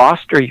break,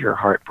 foster your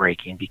heart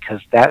breaking,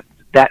 because that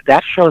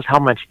shows how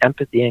much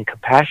empathy and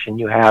compassion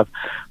you have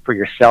for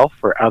yourself,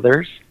 for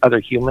others, other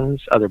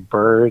humans, other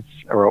birds,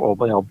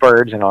 or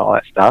birds and all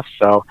that stuff.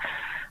 So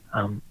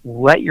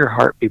let your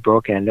heart be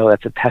broken, and know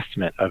that's a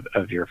testament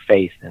of your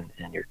faith and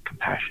your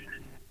compassion.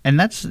 And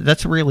that's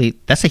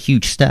a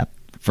huge step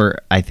for,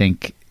 I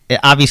think.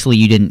 Obviously,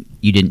 you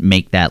didn't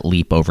make that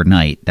leap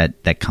overnight.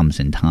 That comes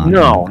in time.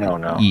 No.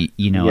 Yes.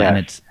 And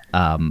it's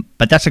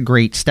but that's a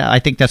great step. I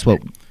think that's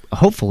what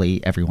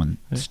hopefully everyone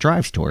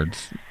strives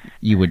towards.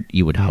 You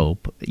would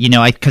hope,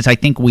 because I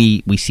think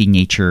we see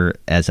nature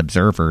as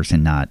observers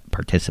and not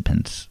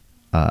participants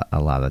a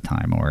lot of the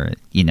time, or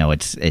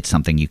it's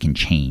something you can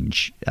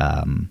change.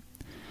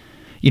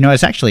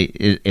 It's actually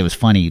it was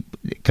funny,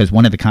 because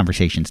one of the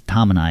conversations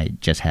Tom and I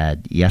just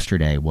had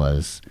yesterday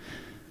was,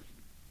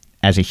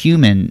 as a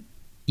human,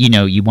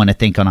 you want to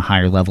think on a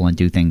higher level and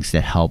do things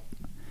that help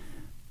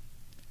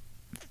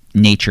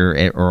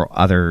nature or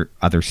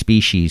other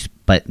species,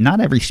 but not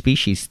every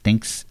species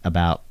thinks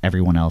about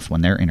everyone else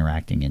when they're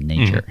interacting in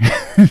nature.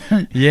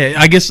 Yeah,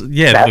 I guess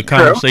the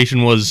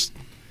conversation was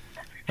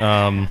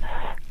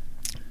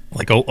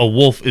like a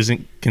wolf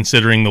isn't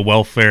considering the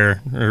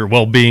welfare or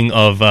well-being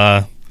of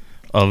the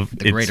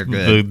greater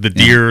good. The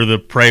deer, the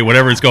prey,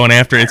 whatever it's going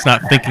after. It's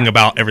not thinking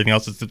about everything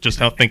else. It's just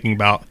thinking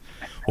about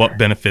what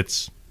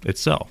benefits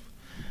itself.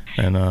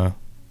 And I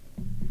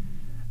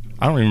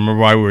don't even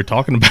remember why we were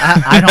talking about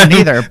it. I don't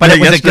either. But it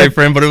was yesterday,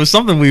 friend. But it was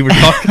something we were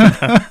talking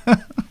about.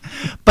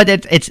 But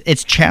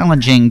it's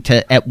challenging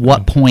to. At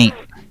what point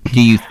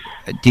do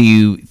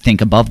you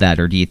think above that,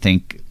 or do you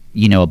think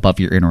above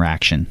your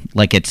interaction?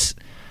 Like it's.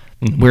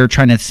 Mm-hmm. We're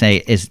trying to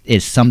say is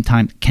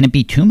sometimes, can it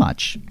be too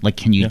much? Like,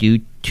 can you do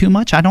too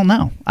much? I don't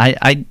know.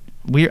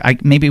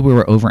 Maybe we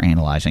were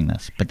overanalyzing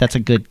this, but that's a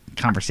good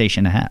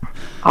conversation to have.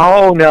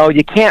 Oh no,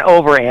 you can't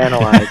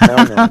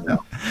overanalyze.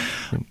 No.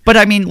 But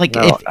I mean, like,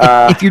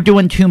 if you're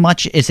doing too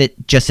much, is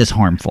it just as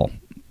harmful?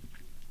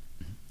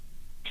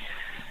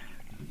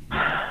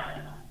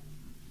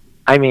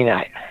 I mean,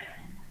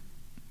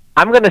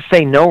 I'm going to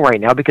say no right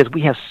now because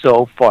we have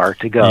so far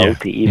to go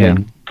to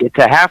even get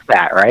to half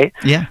that, right?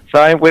 Yeah.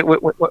 So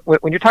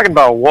when you're talking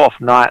about a wolf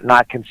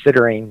not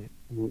considering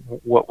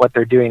what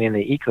they're doing in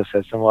the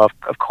ecosystem, well,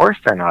 of course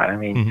they're not. I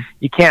mean,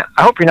 you can't.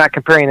 I hope you're not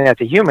comparing that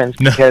to humans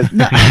because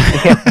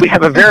we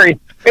have a very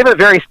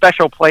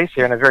special place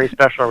here and a very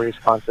special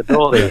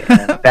responsibility,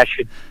 and that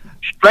should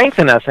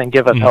strengthen us and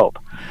give us hope.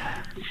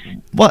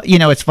 Well,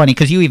 it's funny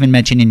because you even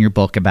mentioned in your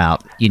book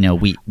about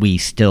we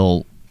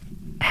still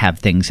have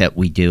things that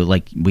we do,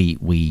 like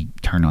we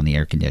turn on the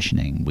air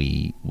conditioning,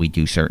 we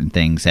do certain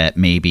things that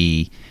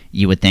maybe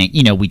you would think,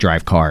 we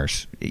drive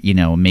cars,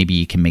 maybe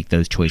you can make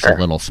those choices a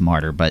little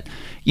smarter, but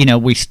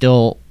we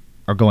still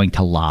are going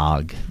to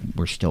log,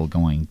 we're still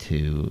going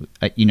to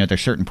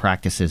there's certain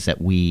practices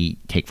that we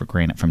take for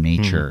granted from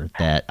nature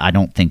that I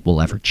don't think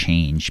will ever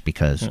change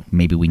because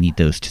maybe we need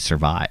those to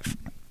survive.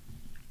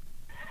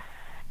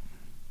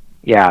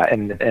 Yeah,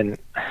 and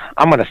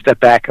I'm going to step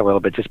back a little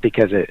bit just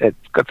because it's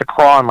a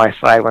crawl on my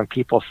side when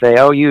people say,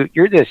 "Oh,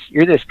 you're this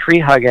tree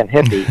hugging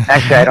hippie."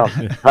 Actually, I don't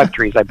hug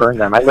trees; I burn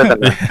them. I live in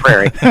the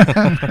prairie.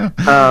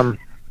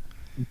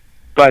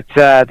 But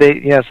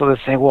they, so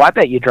they say, "Well, I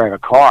bet you drive a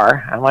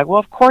car." I'm like, "Well,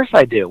 of course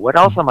I do. What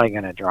else am I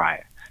going to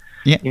drive?"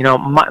 Yeah.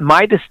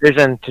 My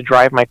decision to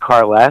drive my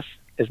car less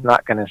is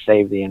not going to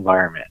save the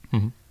environment.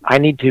 Mm-hmm. I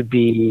need to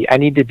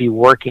be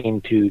working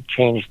to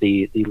change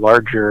the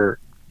larger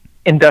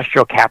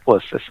industrial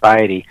capitalist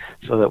society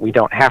so that we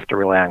don't have to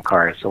rely on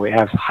cars. So we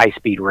have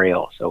high-speed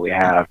rail. So we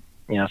have,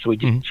 so we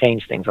just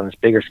change things on this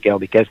bigger scale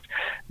because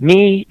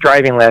me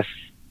driving less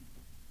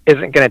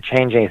isn't going to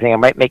change anything. It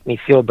might make me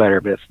feel better,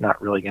 but it's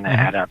not really going to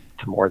add up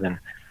to more than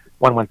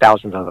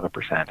 1/1000th of a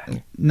percent.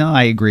 No,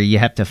 I agree. You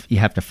have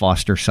to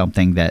foster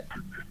something that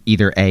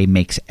either A,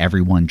 makes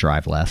everyone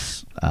drive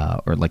less,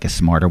 or like a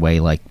smarter way,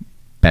 like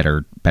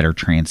better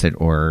transit,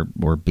 or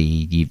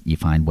B, you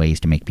find ways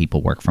to make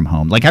people work from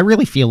home. Like I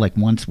really feel like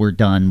once we're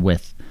done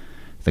with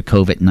the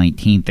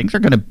COVID-19, things are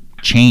going to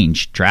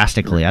change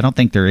drastically. I don't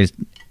think there is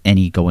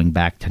any going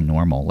back to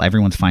normal.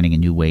 Everyone's finding a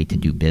new way to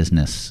do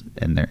business,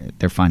 and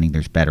they're finding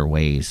there's better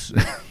ways.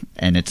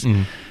 And it's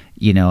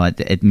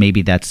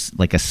maybe that's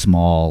like a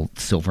small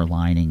silver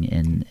lining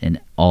in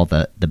all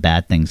the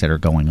bad things that are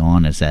going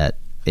on, is that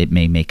it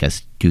may make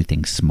us do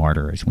things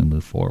smarter as we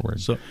move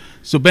forward.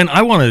 So Ben,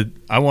 I want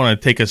to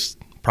take us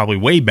probably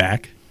way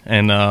back,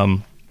 and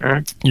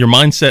your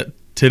mindset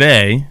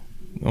today.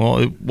 Well,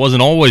 it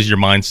wasn't always your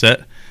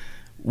mindset.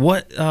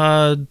 What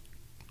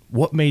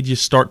made you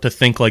start to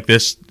think like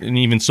this, and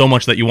even so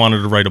much that you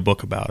wanted to write a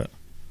book about it?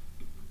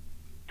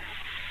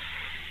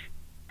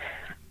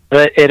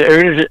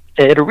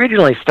 It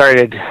originally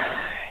started.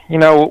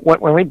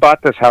 When we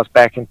bought this house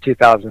back in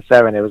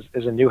 2007, it was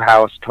a new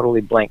house, totally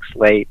blank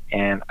slate,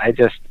 and I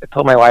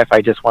told my wife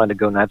I just wanted to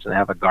go nuts and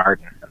have a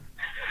garden.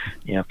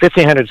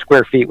 1,500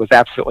 square feet was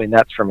absolutely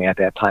nuts for me at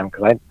that time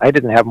because I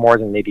didn't have more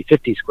than maybe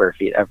 50 square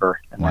feet ever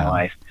in my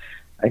life.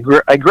 I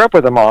grew up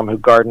with a mom who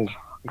gardened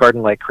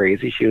like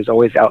crazy. She was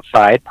always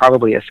outside,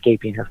 probably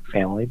escaping her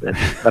family, but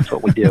that's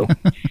what we do.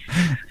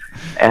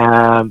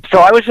 So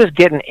I was just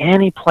getting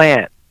any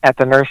plant at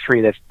the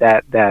nursery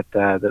that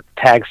the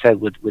tag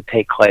said would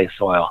take clay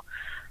soil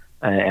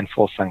and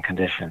full sun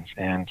conditions,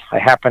 and I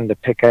happened to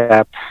pick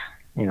up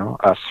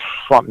a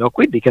swamp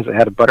milkweed because it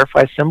had a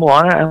butterfly symbol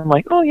on it. I'm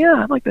like, oh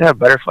yeah, I'd like to have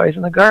butterflies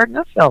in the garden.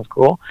 That sounds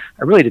cool.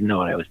 I really didn't know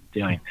what I was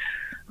doing,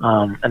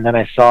 and then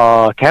I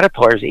saw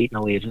caterpillars eating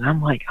the leaves, and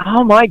I'm like,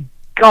 oh my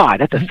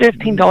god, that's a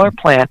 $15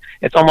 plant.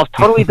 It's almost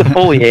totally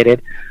defoliated.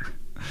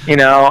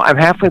 I'm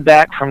halfway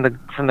back from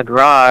the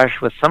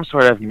garage with some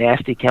sort of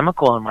nasty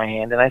chemical in my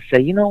hand, and I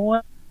say, you know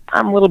what?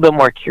 I'm a little bit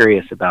more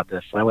curious about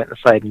this. So I went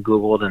inside and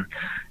Googled,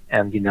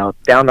 and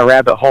down the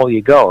rabbit hole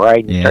you go,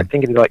 right? And you start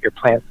thinking about your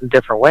plants in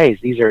different ways.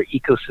 These are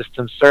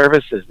ecosystem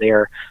services. They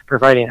are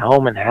providing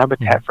home and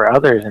habitat for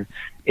others, and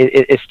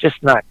it's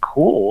just not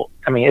cool.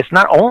 I mean, it's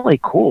not only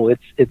cool,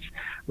 it's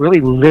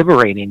really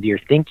liberating to your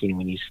thinking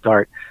when you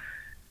start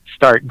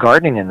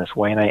gardening in this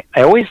way. And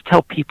I always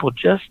tell people,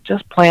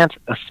 just plant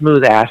a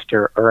smooth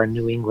aster or a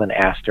New England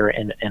aster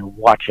and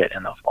watch it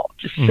in the fall.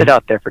 Just sit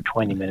out there for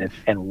 20 minutes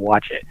and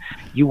watch it.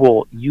 You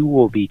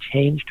will be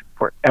changed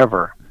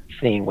forever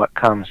seeing what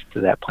comes to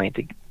that plant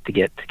to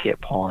get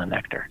pollen and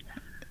nectar.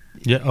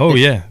 Yeah. Oh,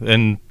 yeah.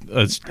 And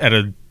it's at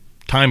a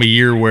time of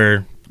year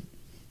where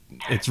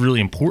it's really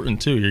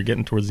important too. You're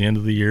getting towards the end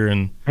of the year,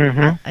 and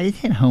I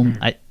hit home.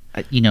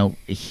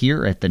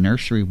 Here at the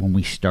nursery, when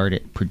we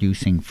started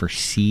producing for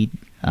seed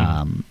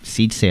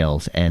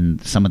sales,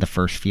 and some of the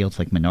first fields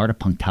like Monarda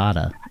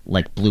punctata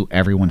blew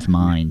everyone's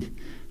mind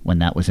when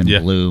that was in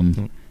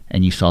bloom,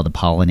 and you saw the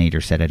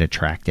pollinators that it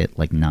attracted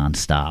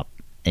nonstop.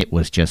 It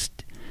was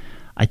just,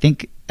 I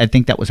think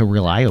that was a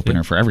real eye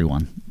opener for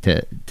everyone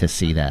to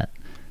see that,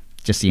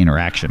 just the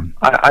interaction.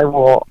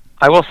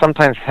 I will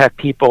sometimes have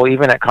people,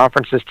 even at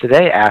conferences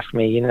today, ask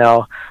me,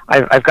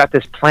 I've got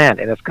this plant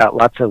and it's got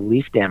lots of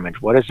leaf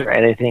damage. What can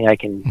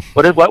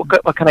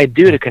I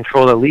do to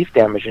control the leaf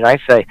damage? And I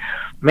say,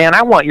 man,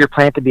 I want your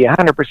plant to be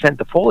 100%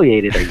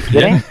 defoliated. Are you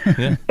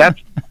kidding?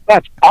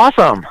 That's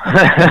awesome.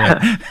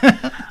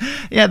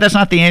 Yeah, that's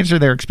not the answer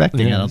they're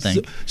expecting, I don't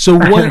think. So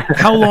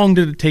how long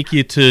did it take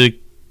you to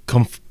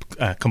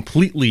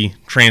completely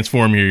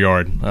transform your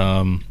yard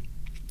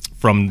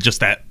from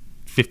just that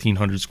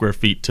 1,500 square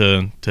feet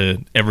to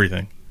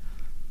everything?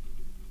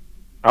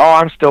 Oh,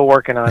 I'm still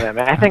working on it,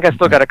 man. I think I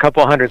still got a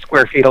couple hundred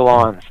square feet of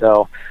lawn.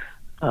 So,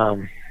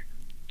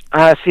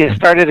 it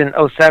started in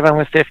 2007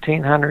 with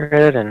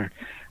 1,500, and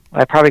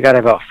I probably got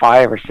about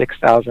 5,000 or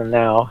 6,000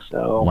 now.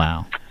 So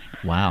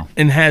wow.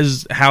 And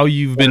has how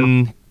you've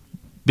been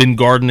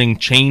gardening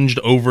changed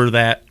over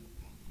that?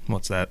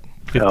 What's that?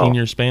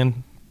 15-year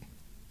span?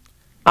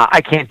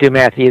 I can't do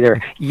math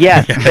either.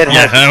 Yes,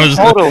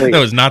 totally. That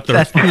was not the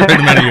right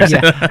amount of years.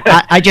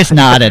 I just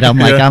nodded. I'm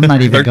like, I'm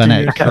not even going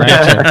to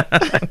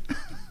correct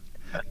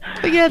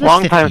it.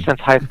 Long time since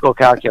high school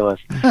calculus.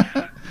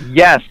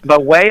 Yes, the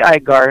way I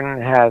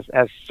garden has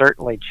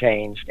certainly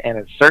changed, and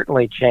it's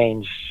certainly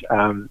changed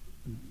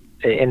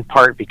in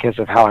part because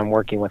of how I'm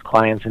working with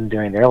clients and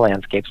doing their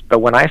landscapes. But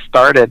when I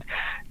started,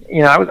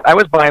 I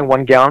was buying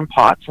 1 gallon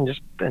pots and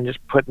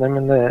just putting them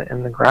in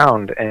the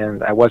ground,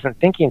 and I wasn't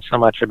thinking so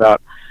much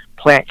about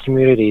plant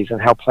communities and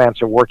how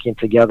plants are working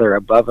together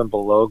above and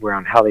below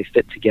ground, how they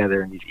fit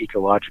together in these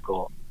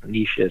ecological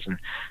niches,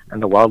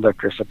 and the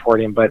wildlife are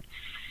supporting. But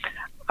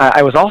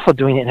I was also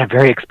doing it in a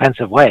very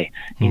expensive way.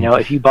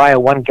 If you buy a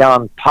 1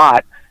 gallon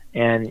pot,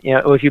 and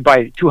if you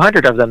buy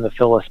 200 of them to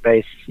fill a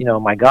space,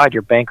 my God,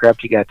 you're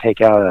bankrupt. You got to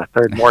take out a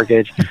third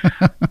mortgage.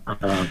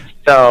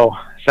 So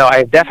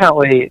I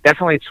definitely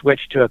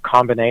switched to a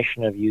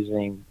combination of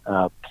using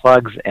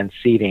plugs and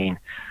seeding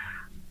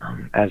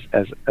as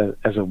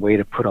a way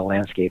to put a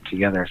landscape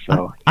together.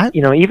 So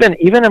even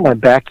in my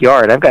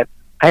backyard,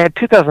 I had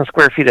 2,000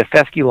 square feet of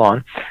fescue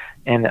lawn,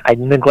 and I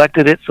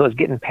neglected it, so it was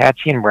getting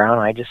patchy and brown.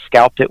 I just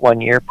scalped it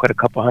one year, put a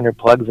couple hundred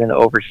plugs in,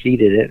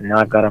 overseeded it, and now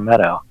I've got a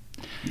meadow.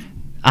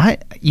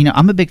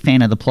 I'm a big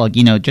fan of the plug.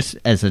 Just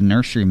as a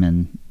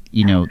nurseryman,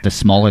 the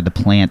smaller the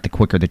plant, the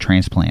quicker the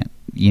transplant.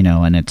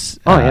 And it's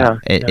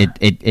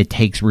it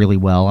takes really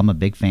well. I'm a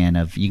big fan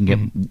of, you can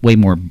get way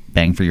more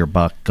bang for your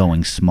buck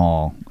going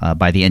small.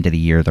 By the end of the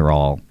year, they're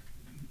all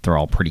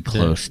pretty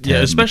close to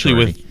especially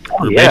maturity.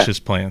 With herbaceous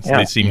plants.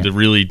 They seem to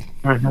really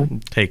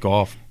take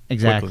off.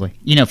 Exactly.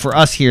 quickly. For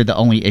us here, the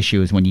only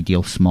issue is when you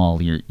deal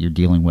small, you're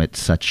dealing with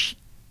such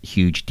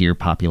huge deer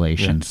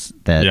populations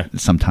that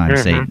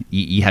sometimes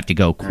you have to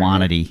go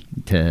quantity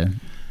to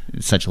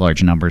such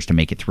large numbers to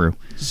make it through.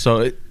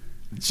 So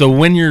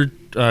when you're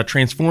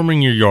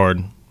transforming your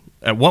yard,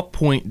 at what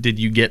point did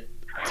you get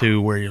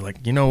to where you're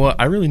like, you know what,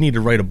 I really need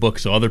to write a book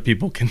so other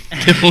people can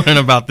learn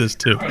about this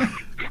too?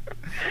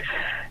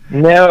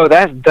 No,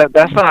 that's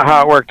not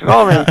how it worked at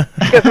all.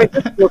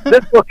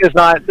 This book is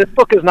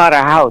not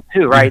a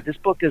how-to, right? This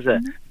book is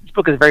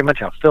very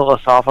much a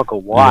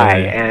philosophical why,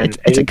 and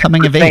it's a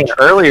coming of age.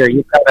 Earlier,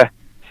 you've got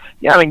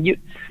to.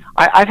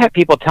 I've had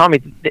people tell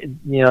me,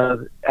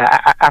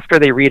 after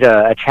they read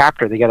a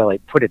chapter, they got to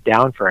put it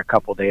down for a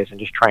couple of days and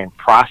just try and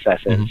process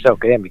it and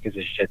soak it in, because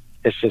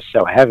it's just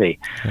so heavy.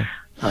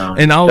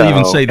 And I'll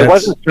even say that it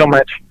wasn't so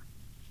much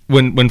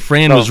when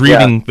Fran was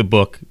reading the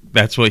book.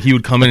 That's what he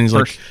would come in and he's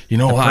like,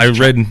 I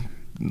read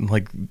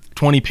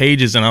 20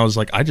 pages and I was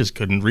like, I just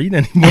couldn't read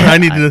anymore. I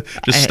needed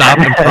to stop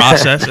and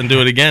process and do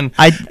it again.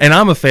 And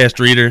I'm a fast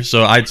reader,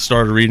 so I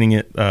started reading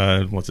it.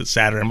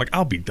 Saturday? I'm like,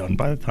 I'll be done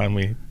by the time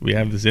we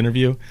have this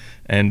interview.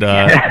 And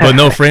but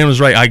no, Fran was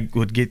right. I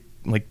would get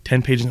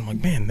 10 pages and I'm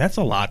like, man, that's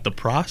a lot to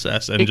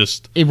process and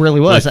it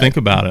really was. Think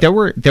about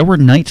it. There were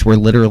nights where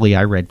literally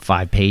I read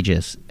 5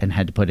 pages and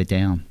had to put it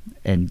down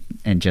and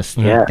just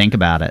think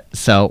about it.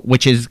 So,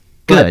 which is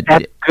good.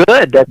 That's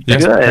good. That's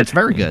Yes, good. That's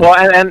very good. Well,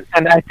 and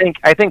I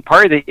think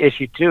part of the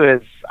issue too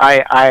is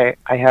I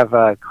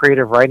have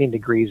creative writing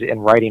degrees in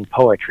writing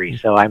poetry,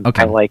 so I'm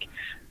like,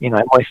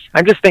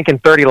 I'm just thinking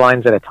 30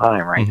 lines at a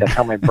time, right? That's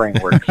how my brain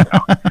works. So.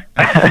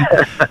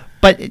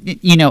 But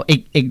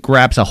it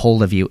grabs a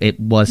hold of you. It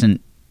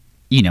wasn't,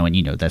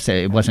 and this.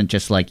 It wasn't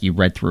just like you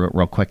read through it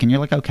real quick and you're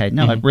like, okay,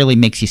 no, it really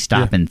makes you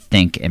stop and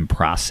think and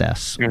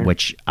process,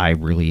 which I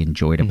really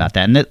enjoyed about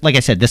that. And like I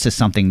said, this is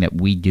something that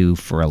we do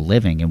for a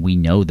living, and we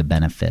know the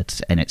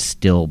benefits, and it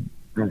still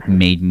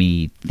made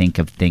me think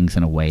of things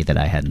in a way that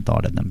I hadn't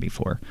thought of them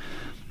before.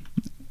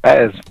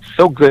 That is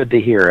so good to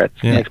hear. It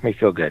makes me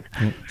feel good.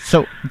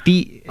 So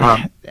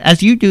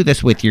as you do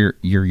this with your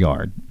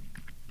yard,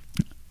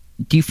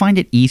 do you find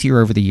it easier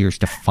over the years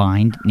to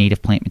find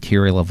native plant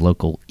material of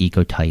local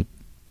ecotype,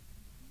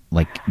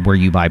 like where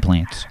you buy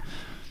plants?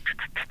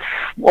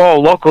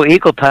 Well, local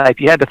ecotype,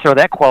 you had to throw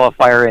that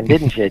qualifier in,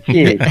 didn't you?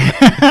 Jeez.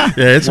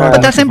 It's hard.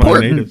 But that's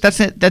important. That's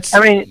it. That's. I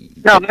mean,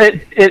 no,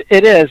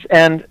 it is,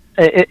 and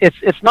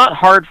it's not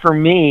hard for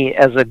me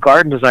as a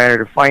garden designer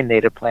to find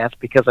native plants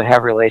because I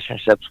have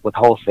relationships with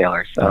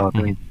wholesalers. So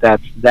I mean,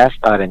 that's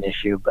not an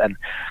issue. And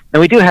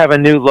we do have a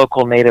new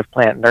local native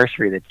plant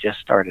nursery that just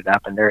started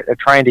up, and they're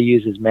trying to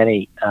use as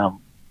many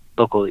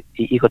local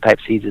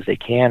ecotype seeds as they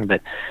can.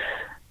 But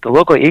the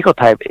local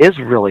ecotype is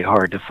really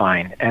hard to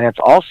find, and it's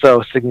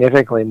also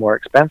significantly more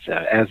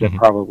expensive, as it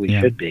probably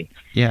should be.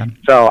 Yeah.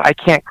 So I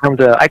can't go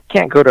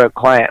to a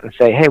client and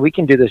say, "Hey, we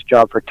can do this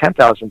job for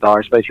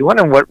 $10,000, but if you want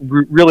to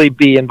really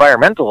be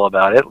environmental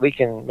about it, we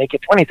can make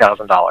it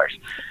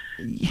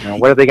 $20,000."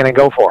 What are they going to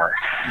go for?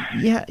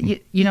 Yeah,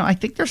 I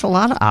think there's a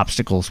lot of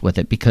obstacles with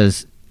it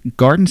because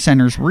garden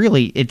centers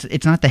really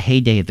it's not the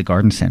heyday of the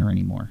garden center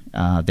anymore.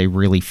 They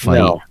really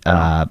fight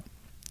the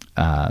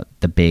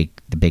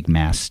big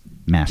mass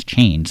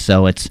chains.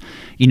 So it's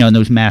and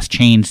those mass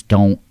chains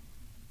don't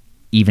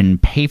even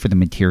pay for the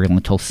material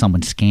until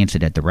someone scans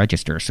it at the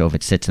register. So if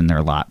it sits in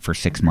their lot for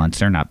 6 months,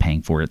 they're not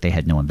paying for it. They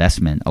had no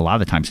investment. A lot of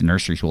the times the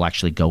nurseries will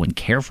actually go and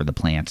care for the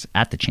plants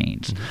at the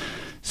chains.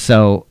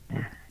 So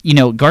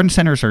garden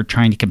centers are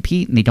trying to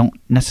compete, and they don't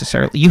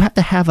necessarily. You have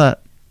to have a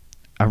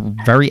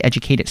very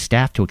educated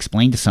staff to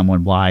explain to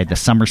someone why the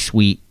summer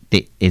sweet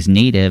that is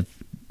native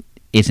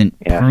isn't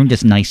pruned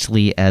as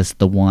nicely as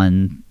the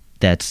one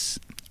that's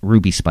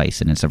ruby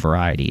spice and it's a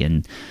variety.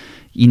 And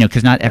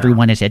because not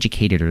everyone is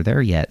educated or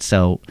there yet,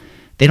 so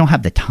they don't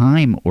have the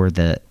time or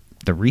the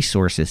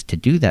resources to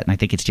do that. And I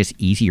think it's just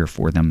easier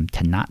for them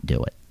to not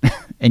do it.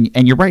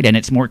 and you're right, and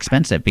it's more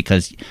expensive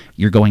because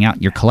you're going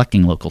out, you're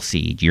collecting local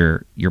seed,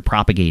 you're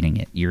propagating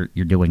it, you're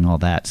doing all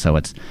that. So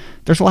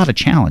there's a lot of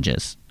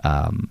challenges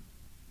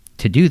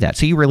to do that.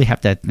 So you really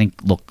have to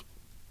look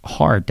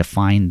hard to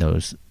find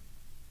those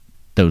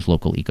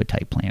local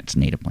ecotype plants,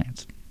 native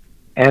plants.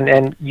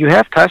 And you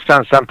have touched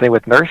on something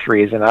with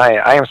nurseries, and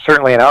I am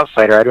certainly an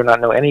outsider. I do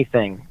not know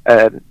anything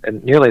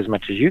nearly as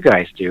much as you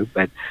guys do,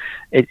 but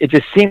it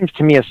just seems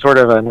to me as sort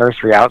of a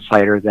nursery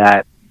outsider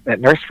that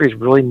nurseries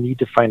really need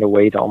to find a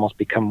way to almost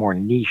become more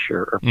niche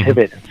or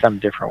pivot in some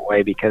different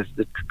way because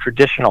the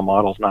traditional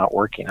model's not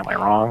working. Am I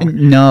wrong?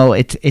 No,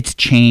 it's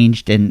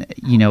changed, and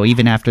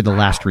even after the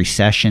last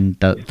recession,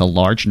 the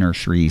large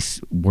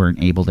nurseries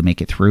weren't able to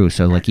make it through.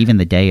 So like even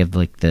the day of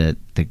like the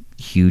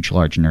huge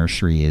large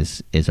nursery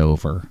is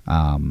over,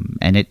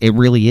 and it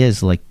really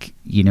is like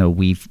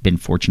we've been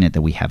fortunate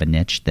that we have a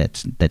niche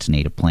that's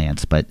native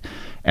plants, but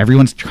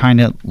everyone's trying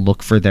to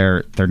look for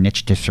their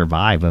niche to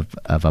survive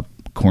of a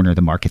corner of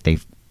the market they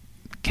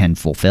can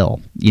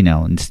fulfill,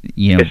 and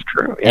it's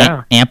true,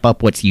 yeah. Amp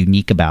up what's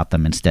unique about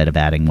them instead of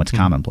adding what's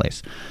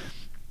commonplace.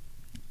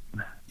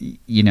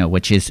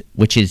 Which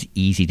is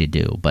easy to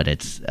do, but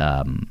it's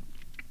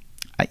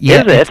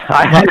is it?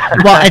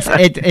 Well,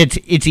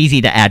 it's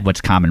easy to add what's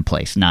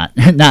commonplace, not.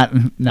 Okay,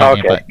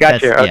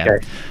 gotcha. Okay. Yeah.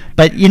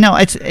 But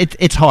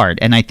it's hard,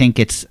 and I think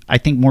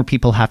more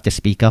people have to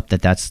speak up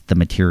that that's the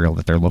material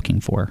that they're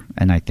looking for,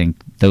 and I think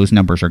those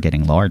numbers are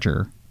getting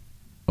larger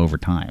over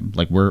time.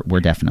 Like we're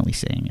definitely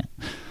seeing it.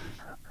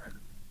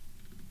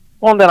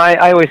 Well, then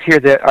I always hear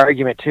the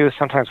argument too.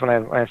 Sometimes when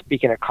I'm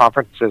speaking at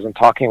conferences and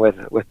talking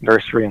with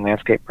nursery and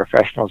landscape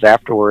professionals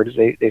afterwards,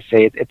 they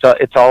say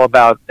it's all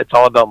about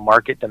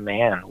market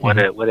demand. What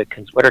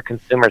are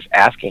consumers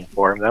asking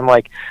for? And I'm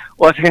like,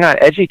 well, if you're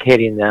not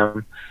educating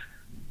them,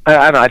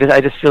 I don't know.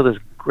 I just feel this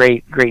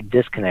great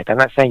disconnect. I'm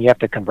not saying you have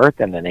to convert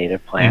them to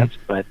native plants,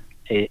 but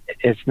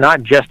it's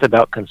not just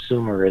about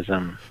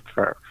consumerism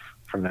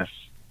from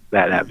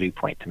that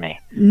viewpoint to me.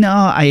 No,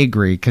 I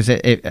agree, because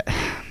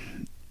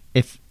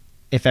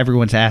if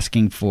everyone's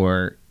asking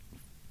for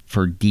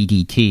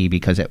DDT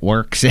because it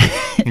works,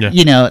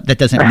 that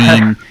doesn't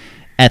mean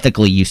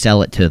ethically you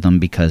sell it to them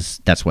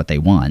because that's what they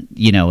want.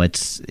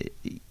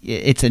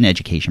 It's an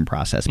education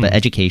process, but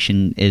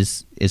education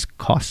is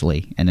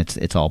costly, and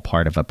it's all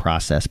part of a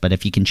process. But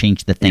if you can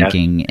change the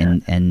thinking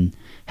and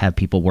have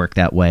people work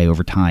that way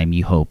over time,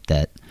 you hope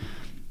that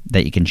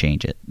you can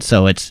change it.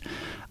 So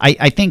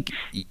I think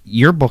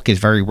your book is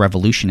very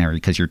revolutionary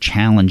because you're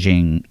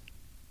challenging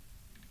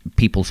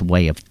people's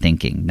way of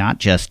thinking, not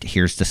just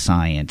here's the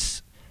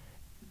science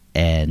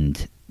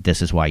and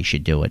this is why you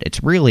should do it.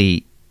 It's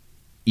really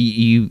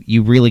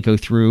you really go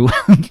through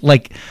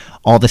like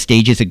all the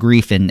stages of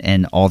grief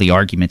and all the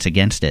arguments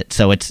against it.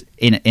 So it's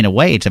in a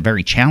way it's a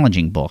very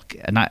challenging book.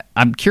 And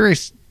I'm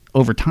curious,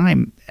 over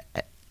time,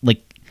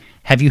 like,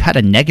 have you had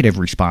a negative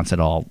response at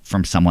all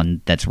from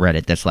someone that's read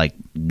it that's like,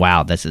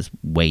 wow, this is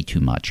way too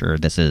much, or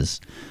this is...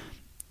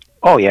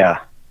 Oh yeah,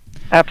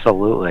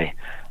 absolutely.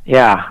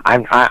 Yeah,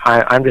 I'm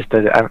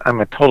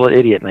a total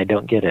idiot and I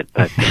don't get it,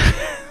 but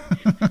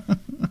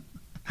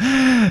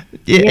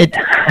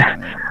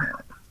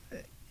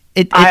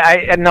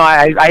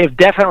I have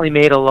definitely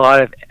made a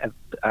lot of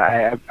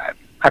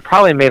I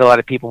probably made a lot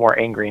of people more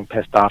angry and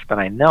pissed off than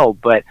I know,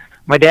 but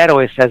my dad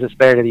always says it's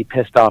better to be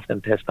pissed off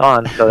than pissed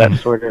on, so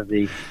that's sort of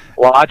the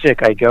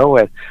logic I go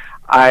with.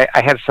 I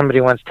had somebody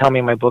once tell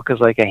me my book is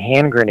like a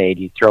hand grenade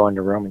you throw in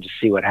the room and just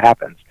see what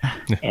happens.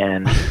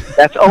 And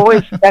that's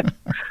always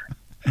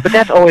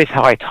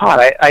how I taught.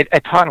 I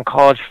taught in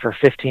college for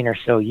 15 or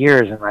so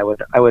years, and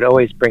I would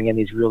always bring in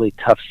these really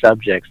tough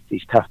subjects,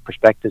 these tough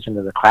perspectives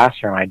into the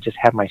classroom. I'd just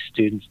have my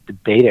students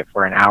debate it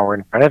for an hour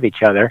in front of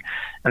each other,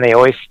 and they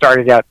always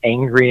started out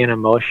angry and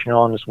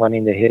emotional and just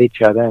wanting to hit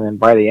each other. And then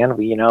by the end,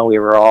 we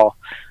were all,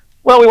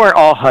 well, we weren't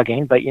all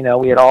hugging, but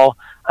we had all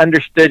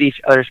understood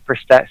each other's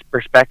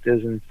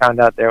perspectives and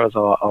found out there was a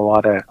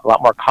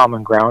lot more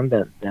common ground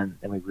than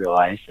we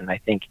realized. And I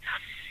think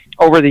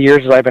over the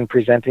years, as I've been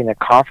presenting at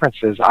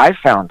conferences, I've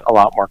found a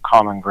lot more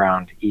common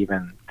ground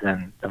even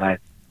than I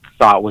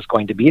thought was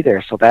going to be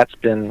there. So that's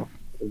been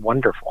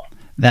wonderful.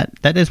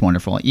 That is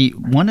wonderful.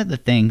 One of the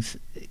things,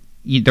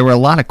 there were a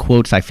lot of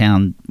quotes I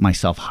found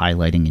myself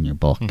highlighting in your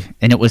book,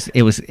 and it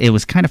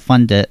was kind of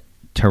fun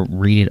to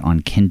read it on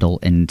Kindle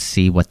and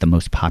see what the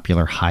most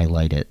popular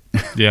highlighted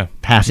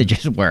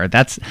passages were.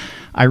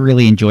 I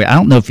really enjoy it. I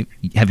don't know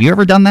have you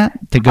ever done that?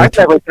 I've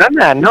never done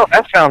that. No,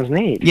 that sounds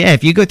neat. Yeah,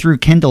 if you go through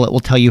Kindle, it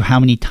will tell you how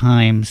many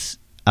times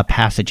a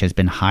passage has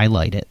been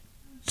highlighted.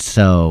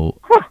 So,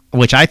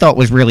 which I thought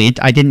was really,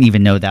 I didn't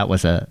even know that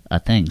was a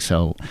thing.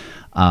 So,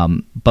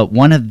 but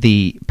one of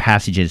the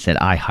passages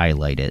that I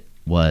highlighted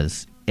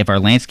was, if our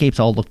landscapes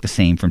all look the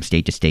same from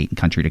state to state and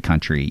country to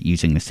country,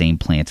 using the same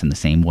plants in the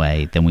same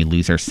way, then we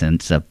lose our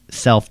sense of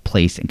self,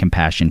 place, and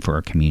compassion for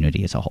our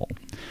community as a whole.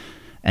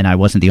 And I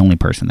wasn't the only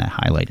person that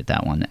highlighted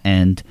that one.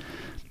 And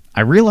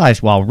I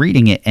realized while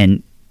reading it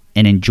and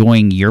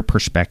enjoying your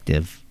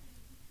perspective,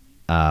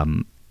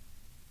 I'd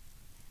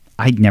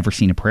never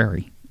seen a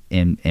prairie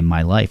in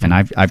my life. And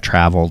I've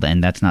traveled,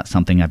 and that's not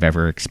something I've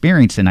ever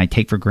experienced. And I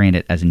take for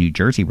granted as a New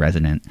Jersey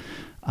resident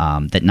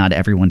that not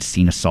everyone's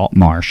seen a salt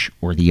marsh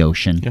or the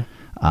ocean,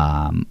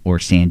 or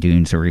sand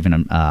dunes, or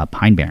even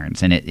pine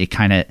barrens. And it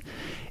kind of,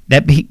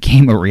 that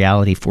became a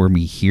reality for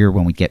me here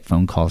when we get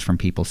phone calls from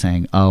people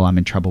saying, oh, I'm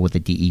in trouble with the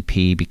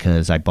DEP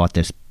because I bought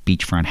this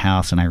beachfront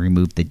house and I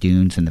removed the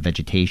dunes and the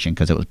vegetation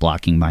because it was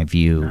blocking my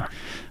view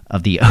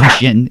of the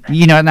ocean,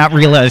 not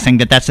realizing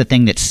that that's the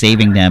thing that's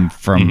saving them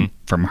from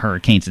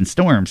hurricanes and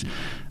storms.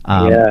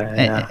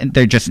 And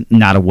they're just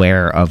not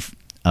aware of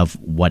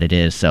what it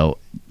is. So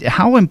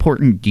how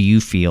important do you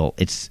feel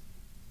it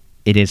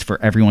is for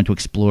everyone to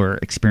explore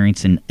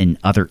experience in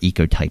other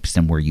ecotypes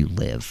than where you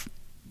live?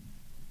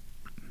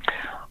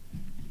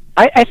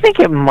 I think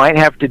it might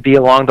have to be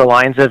along the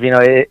lines of,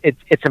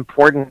 it's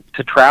important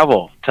to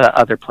travel to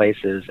other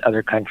places,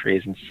 other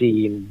countries, and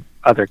see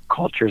other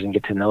cultures and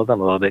get to know them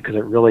a little bit, because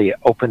it really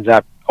opens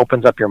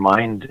up your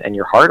mind and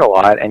your heart a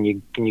lot, and you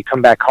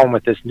come back home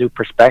with this new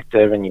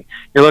perspective, and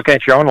you're looking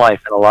at your own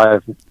life in a lot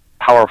of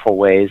powerful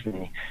ways,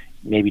 and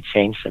maybe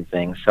change some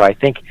things. So I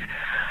think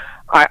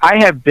I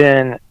have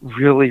been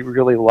really,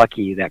 really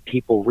lucky that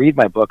people read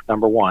my book,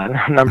 number one.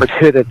 Number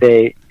two, that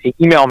they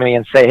email me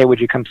and say, hey, would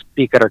you come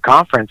speak at our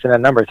conference? And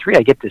then number three,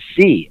 I get to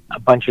see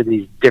a bunch of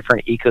these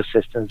different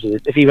ecosystems,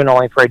 if even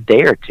only for a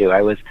day or two.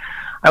 I was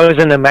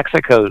in New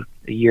Mexico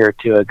a year or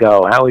two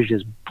ago, and I was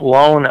just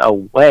blown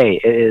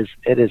away.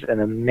 It is an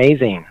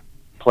amazing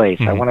place.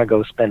 I want to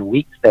go spend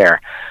weeks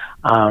there.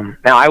 Now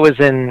I was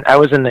in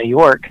New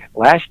York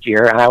last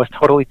year, and I was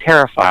totally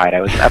terrified.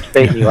 I was in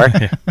upstate New York,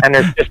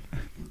 and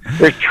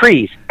there's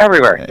trees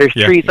everywhere. There's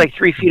trees like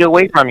 3 feet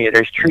away from you.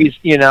 There's trees,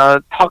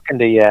 talking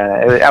to you.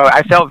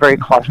 I felt very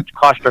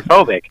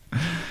claustrophobic.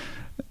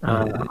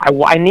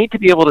 I need to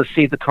be able to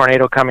see the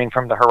tornado coming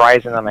from the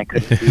horizon, and I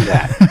couldn't do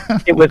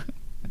that. It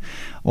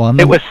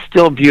was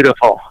still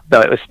beautiful,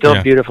 though. It was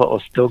still beautiful. It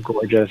was still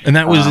gorgeous. And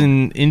that was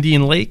in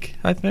Indian Lake,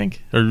 I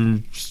think,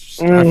 or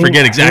I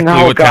forget exactly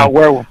what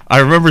town. I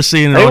remember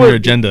seeing it on your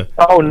agenda.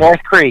 Oh,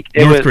 North Creek.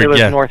 It was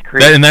North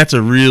Creek. And that's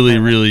a really,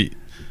 really,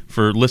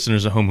 for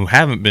listeners at home who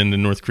haven't been to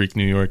North Creek,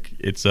 New York,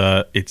 it's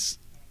a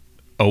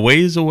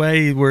ways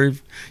away where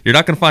you're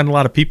not going to find a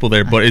lot of people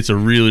there, but it's a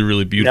really,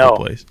 really beautiful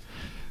place.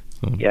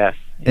 So. Yes.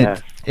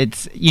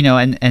 It's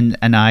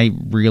and I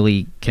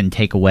really can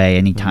take away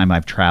anytime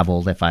I've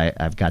traveled, if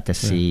I've got to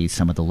see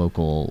some of the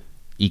local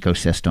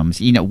ecosystems.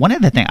 One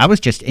of the things, I was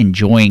just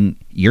enjoying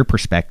your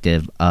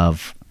perspective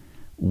of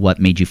what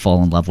made you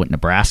fall in love with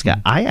Nebraska.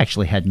 I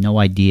actually had no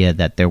idea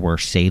that there were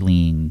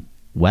saline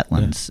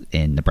wetlands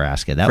in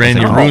Nebraska. That Fran,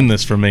 was you ruined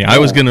this for me. I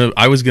was gonna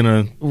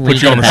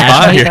put you on the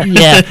spot here.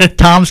 Yeah,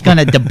 Tom's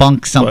gonna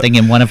debunk something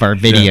in one of our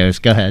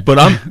videos. Go ahead. But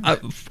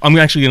I'm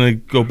actually gonna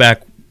go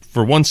back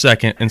for 1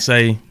 second and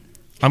say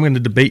I'm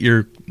gonna debate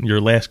your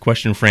last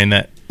question, Fran,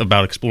 that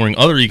about exploring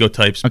other ego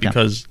types,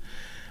 because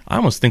I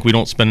almost think we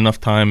don't spend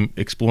enough time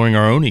exploring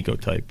our own ego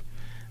type.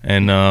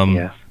 And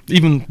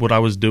even what I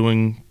was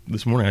doing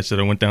this morning, I said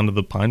I went down to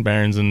the Pine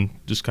Barrens and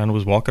just kind of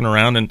was walking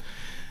around, and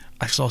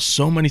I saw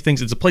so many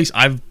things. It's a place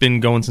I've been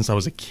going since I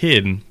was a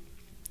kid,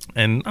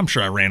 and I'm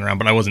sure I ran around,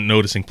 but I wasn't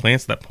noticing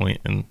plants at that point.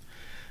 And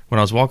when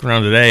I was walking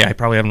around today, I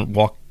probably haven't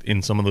walked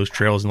in some of those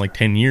trails in like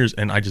 10 years,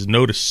 and I just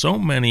noticed so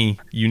many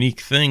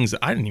unique things that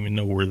I didn't even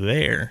know were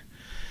there.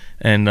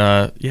 And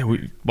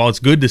while it's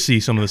good to see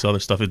some of this other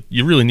stuff,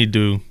 you really need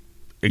to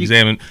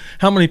examine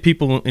how many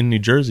people in New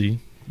Jersey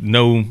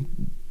know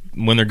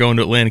when they're going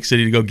to Atlantic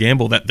City to go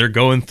gamble that they're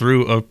going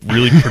through a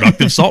really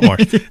productive salt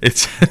marsh.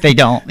 They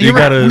don't. You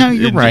gotta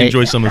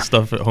enjoy some of the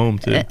stuff at home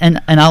too. And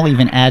I'll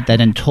even add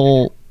that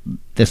until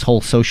this whole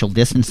social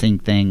distancing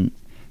thing,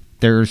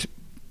 there's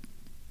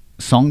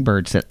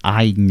songbirds that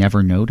I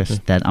never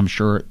noticed that I'm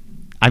sure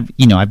I've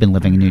been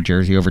living in New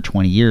Jersey over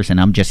 20 years,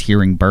 and I'm just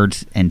hearing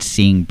birds and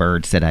seeing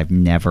birds that I've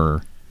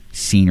never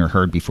seen or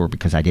heard before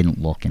because I didn't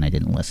look and I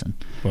didn't listen.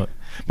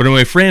 But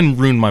anyway, Fran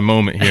ruined my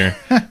moment here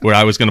where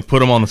I was going to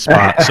put him on the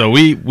spot. So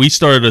we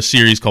started a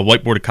series called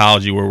Whiteboard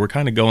Ecology where we're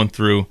kind of going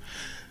through.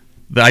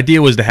 The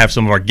idea was to have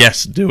some of our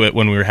guests do it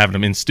when we were having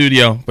them in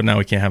studio, but now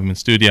we can't have them in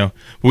studio.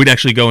 But we'd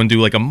actually go and do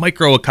like a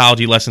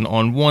microecology lesson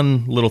on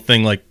one little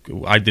thing. Like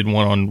I did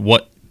one on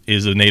what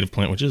is a native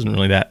plant, which isn't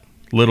really that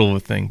little of a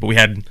thing. But we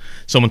had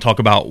someone talk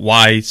about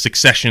why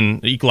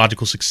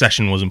ecological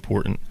succession was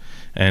important,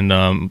 and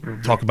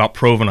talk about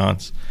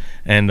provenance.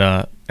 And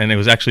it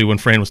was actually when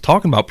Fran was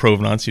talking about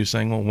provenance, he was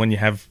saying, well, when you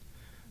have,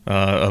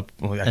 I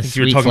think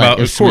you were talking about,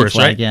 of course,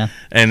 right? Yeah.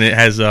 And it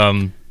has,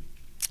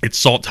 it's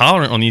salt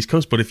tolerant on the East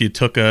Coast, but if you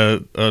took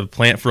a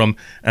plant from,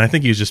 and I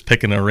think he was just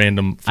picking a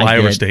random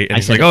flyover state, and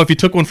he's like, if you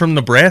took one from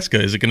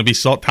Nebraska, is it going to be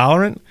salt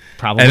tolerant?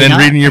 Probably And then not.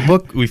 reading your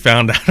book, we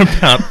found out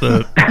about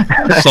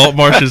the salt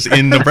marshes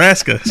in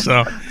Nebraska.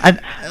 So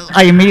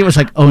I immediately was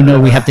like, oh no,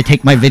 we have to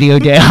take my video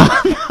down.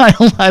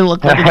 I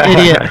look like an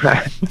idiot.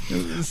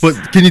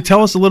 But can you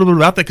tell us a little bit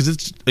about that? Because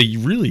it's a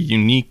really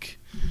unique,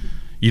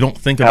 you don't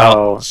think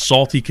about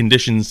salty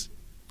conditions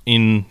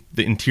in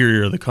the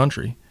interior of the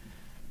country.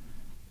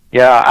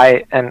 Yeah,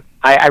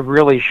 I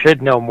really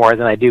should know more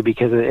than I do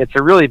because it's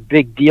a really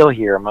big deal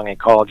here among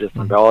ecologists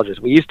and biologists.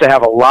 We used to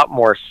have a lot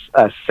more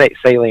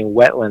saline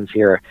wetlands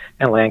here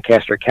in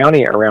Lancaster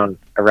County around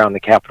the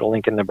capital,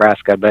 Lincoln,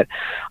 Nebraska, but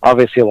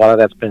obviously a lot of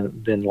that's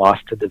been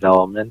lost to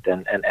development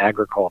and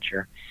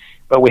agriculture.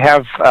 But we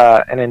have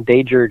an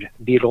endangered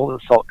beetle, the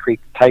Salt Creek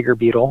tiger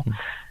beetle,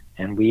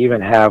 and we even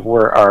have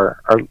where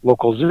our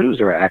local zoos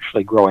are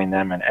actually growing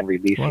them and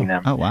releasing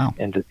them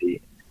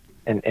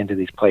into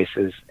these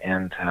places.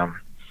 And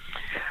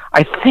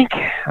I think,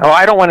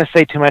 I don't want to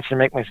say too much and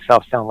make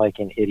myself sound like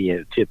an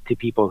idiot to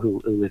people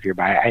who live here,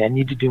 but I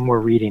need to do more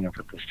reading of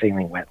the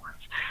saline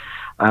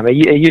wetlands.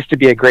 It used to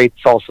be a great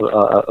source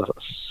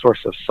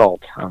of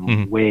salt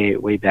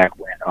way back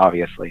when,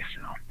 obviously.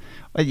 So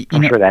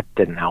I'm sure that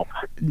didn't help.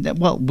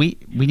 Well,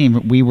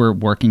 we were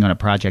working on a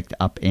project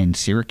up in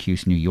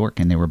Syracuse, New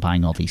York, and they were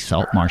buying all these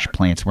salt marsh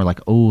plants. We're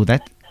like,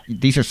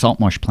 these are salt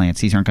marsh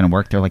plants. These aren't going to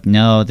work. They're like,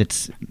 no,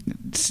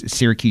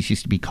 Syracuse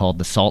used to be called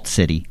the Salt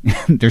City.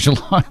 There's a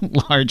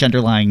large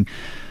underlying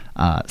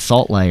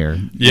salt layer.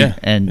 Yeah,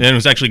 and it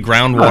was actually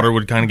groundwater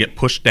would kind of get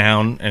pushed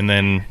down and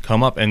then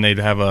come up, and they'd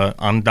have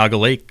Onondaga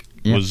Lake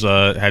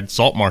had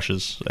salt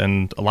marshes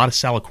and a lot of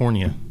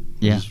salicornia.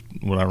 Yeah, is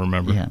what I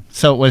remember. Yeah,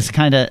 so it was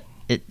kind of.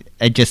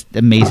 It just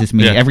amazes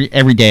me.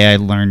 Every day I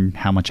learn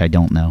how much I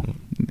don't know,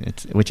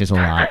 which is a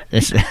lot.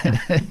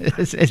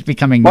 It's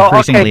becoming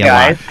increasingly a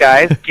lot.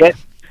 Guys,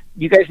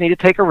 you guys need to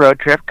take a road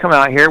trip. Come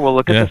out here. We'll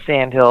look at the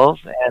sandhills,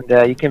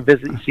 and you can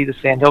see the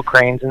sandhill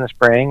cranes in the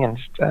spring, and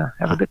just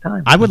have a good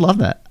time. I would love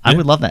that. I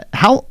would love that.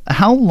 How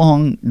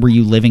long were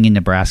you living in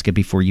Nebraska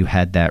before you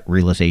had that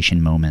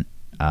realization moment,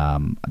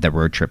 that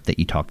road trip that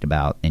you talked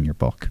about in your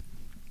book?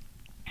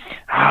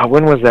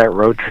 When was that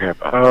road trip?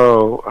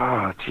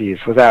 Geez.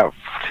 Was that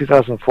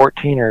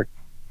 2014 or...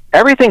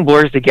 Everything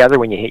blurs together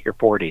when you hit your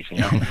 40s, you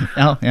know?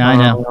 Oh, yeah, I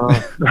know.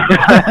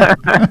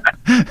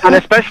 And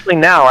especially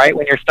now, right?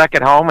 When you're stuck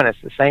at home and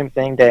it's the same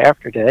thing day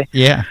after day.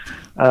 Yeah.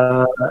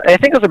 I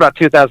think it was about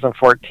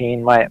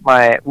 2014.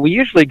 We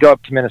usually go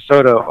up to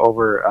Minnesota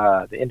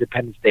over the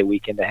Independence Day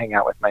weekend to hang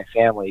out with my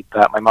family,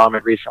 but my mom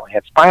had recently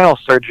had spinal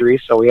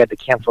surgery, so we had to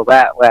cancel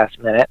that last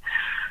minute.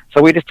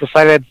 So we just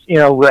decided,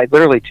 like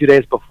literally 2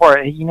 days before,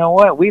 hey, you know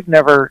what? We've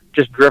never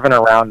just driven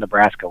around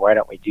Nebraska. Why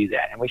don't we do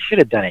that? And we should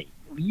have done it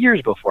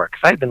years before,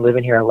 because I've been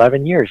living here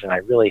 11 years, and I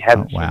really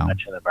hadn't seen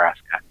much of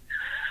Nebraska.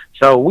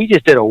 So we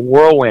just did a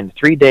whirlwind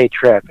 3-day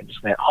trip and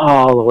just went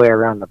all the way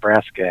around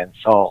Nebraska and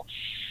saw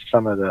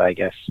some of the, I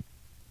guess,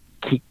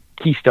 key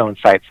keystone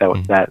sites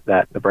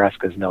that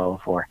Nebraska is known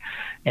for.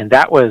 And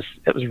it was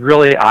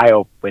really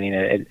eye-opening.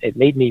 It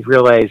made me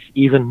realize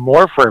even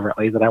more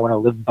fervently that I want to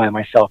live by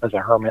myself as a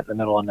hermit in the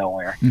middle of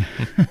nowhere.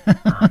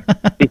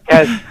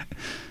 Because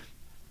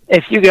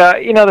if you go,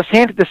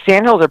 the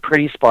sand hills are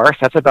pretty sparse.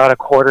 That's about a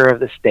quarter of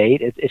the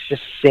state. It's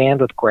just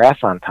sand with grass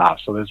on top.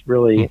 So there's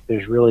really,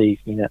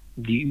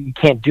 you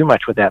can't do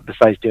much with that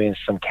besides doing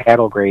some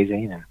cattle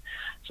grazing. And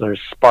so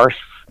there's sparse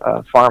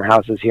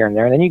farmhouses here and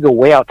there. And then you go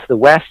way out to the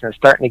west and it's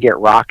starting to get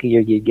rocky.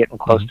 You're getting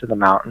close to the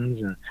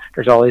mountains and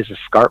there's all these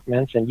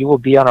escarpments, and you will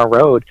be on a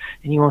road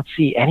and you won't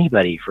see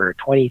anybody for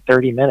 20,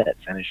 30 minutes.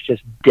 And it's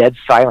just dead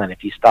silent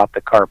if you stop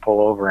the car, pull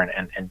over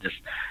and just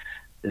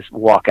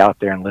walk out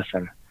there and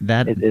listen.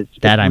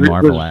 I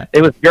marvel at.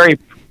 It was very,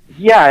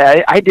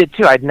 I did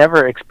too. I'd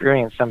never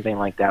experienced something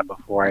like that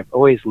before. I've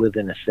always lived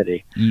in a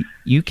city.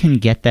 You can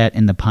get that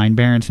in the Pine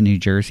Barrens in New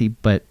Jersey,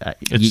 but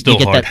it's still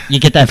hard. You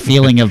get that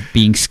feeling of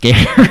being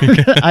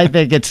scared. I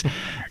think it's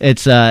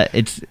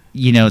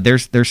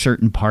there's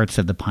certain parts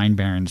of the Pine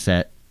Barrens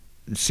that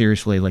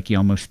seriously, like, you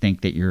almost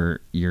think that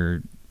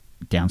you're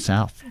down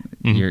south.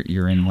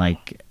 You're in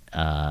like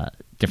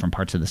different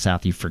parts of the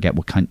South. You forget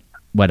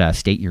what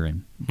state you're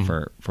in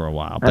for a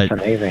while. That's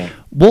amazing.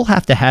 We'll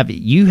have to have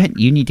you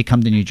need to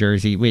come to New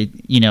Jersey.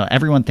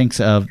 Everyone thinks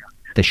of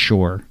the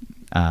shore,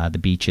 the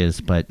beaches,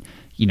 but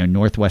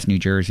Northwest New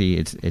Jersey,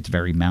 it's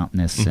very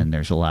mountainous, and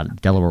there's a lot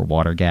of Delaware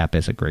Water Gap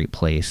is a great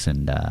place,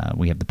 and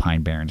we have the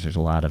Pine Barrens. There's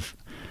a lot of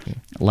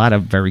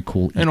very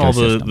cool and all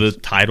the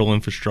tidal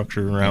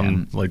infrastructure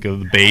around like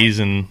the bays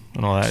and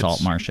all that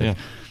salt marshes. Yeah.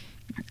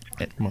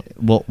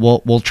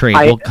 We'll trade.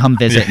 We'll come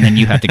visit, and then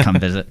you have to come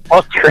visit.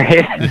 I'll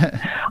trade.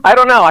 I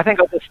don't know. I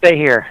think I'll just stay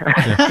here.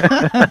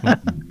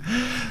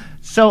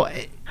 So,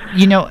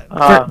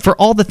 for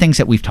all the things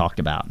that we've talked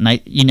about,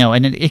 and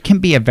it can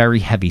be a very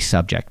heavy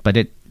subject, but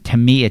to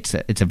me, it's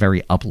a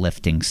very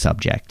uplifting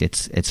subject.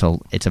 It's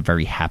a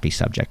very happy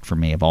subject for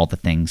me. Of all the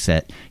things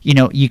that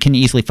you can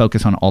easily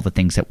focus on all the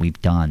things that we've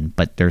done,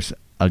 but there's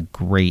a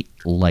great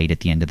light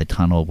at the end of the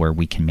tunnel where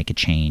we can make a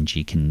change.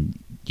 You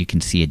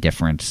can see a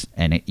difference,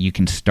 and you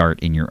can start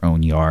in your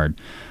own yard.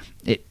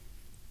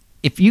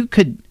 If you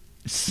could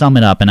sum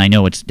it up, and I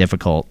know it's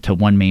difficult, to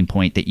one main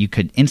point that you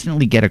could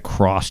instantly get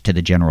across to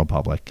the general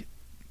public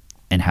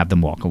and have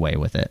them walk away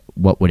with it,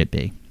 what would it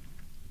be?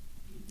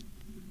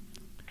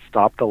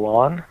 Stop the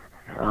lawn?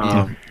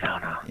 No.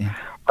 Yeah.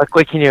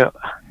 Like, can you?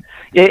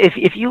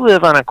 If you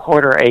live on a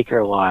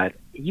quarter-acre lot,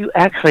 you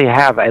actually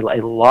have a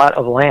lot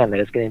of land that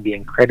is going to be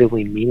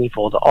incredibly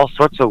meaningful to all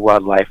sorts of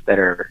wildlife that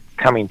are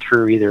coming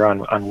through either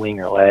on wing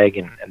or leg,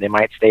 and they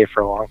might stay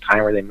for a long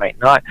time or they might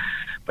not.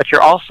 But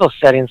you're also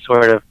setting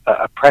sort of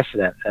a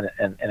precedent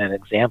and an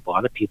example.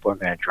 Other people are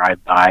going to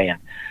drive by and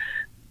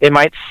they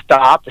might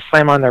stop to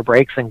slam on their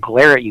brakes and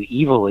glare at you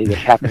evilly, which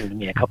happened to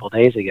me a couple of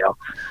days ago.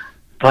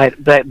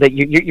 But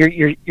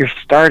you're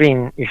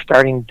starting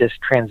this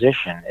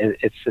transition.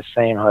 It's the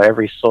same how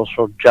every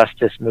social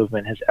justice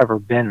movement has ever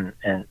been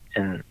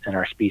in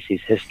our species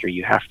history.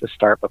 You have to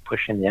start by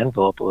pushing the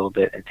envelope a little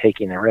bit and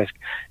taking the risk.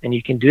 And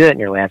you can do that in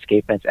your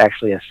landscape, and it's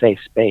actually a safe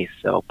space.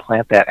 So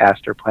plant that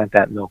aster, plant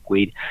that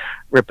milkweed,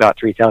 rip out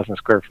 3,000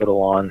 square foot of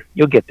lawn.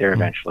 You'll get there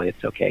eventually.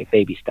 It's okay.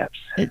 Baby steps.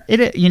 And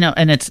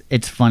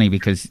it's funny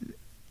because,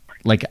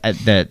 like,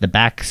 the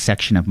back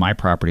section of my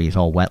property is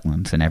all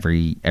wetlands, and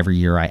every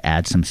year I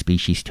add some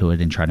species to it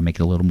and try to make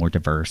it a little more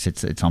diverse.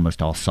 It's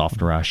almost all soft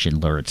brush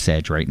and lurid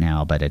sedge right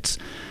now, but it's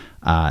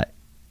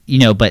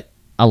but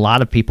a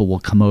lot of people will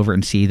come over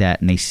and see that,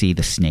 and they see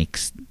the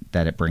snakes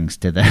that it brings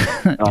to the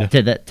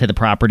to the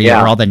property,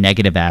 or all the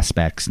negative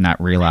aspects,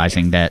 not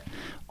realizing that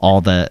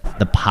all the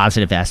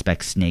positive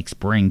aspects snakes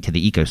bring to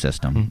the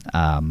ecosystem.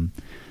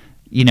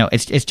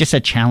 It's just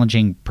a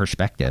challenging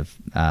perspective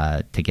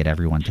to get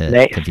everyone to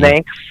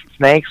view.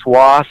 Snakes,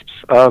 wasps.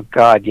 Oh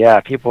God, yeah.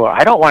 People,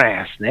 I don't want to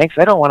have snakes.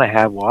 I don't want to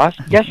have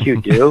wasps. Yes, you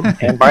do.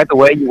 And by the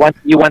way, you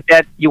want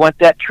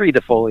that tree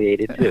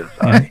defoliated too.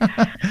 Sorry.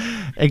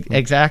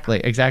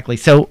 Exactly.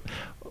 So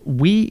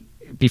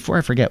before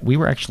I forget, we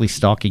were actually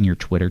stalking your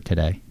Twitter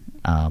today.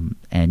 And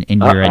in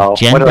your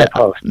agenda, what did I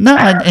post? No,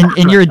 and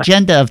in your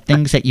agenda of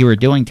things that you were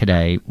doing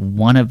today,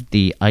 one of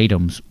the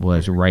items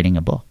was writing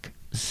a book.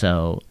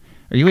 So,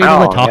 are you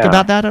able to talk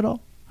about that at all?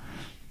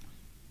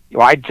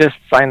 Well, I just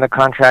signed the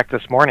contract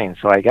this morning,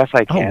 so I guess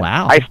I can. Oh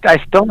wow! I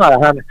still not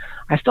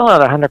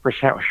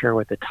 100% sure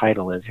what the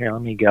title is. Here,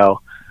 let me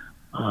go.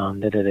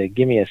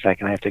 Give me a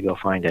second. I have to go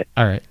find it.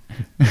 All right.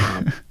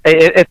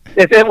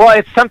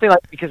 It's something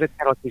like, because the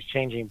title keeps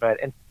changing. But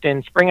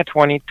in spring of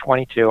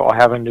 2022, I'll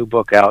have a new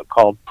book out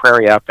called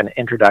Prairie Up: An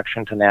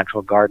Introduction to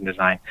Natural Garden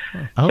Design.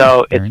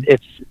 So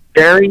it's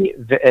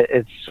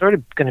sort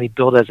of going to be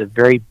built as a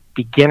very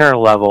beginner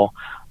level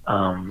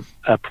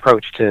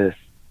approach to.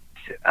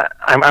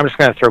 I'm just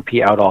going to throw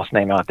Pete Outall's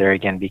name out there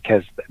again,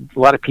 because a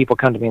lot of people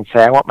come to me and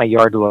say, I want my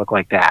yard to look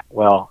like that.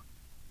 Well,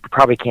 you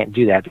probably can't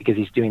do that because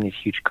he's doing these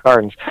huge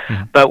gardens.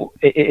 Mm-hmm. But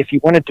if you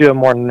want to do a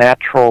more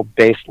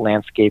natural-based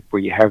landscape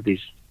where you have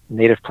these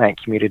native plant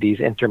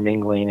communities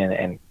intermingling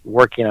and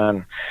working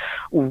on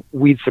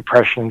weed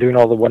suppression, doing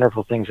all the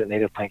wonderful things that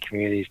native plant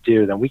communities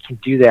do, then we can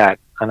do that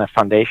on a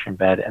foundation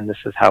bed, and this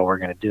is how we're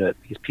going to do it.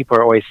 Because people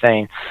are always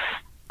saying,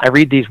 I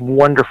read these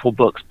wonderful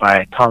books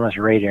by Thomas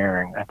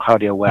Rader and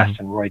Claudia West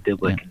and Roy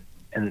Diblick,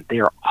 and they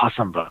are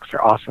awesome books.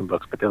 They're awesome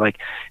books, but they're like,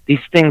 these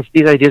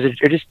ideas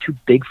are just too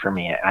big for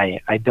me.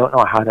 I don't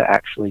know how to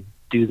actually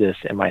do this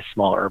in my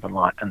small urban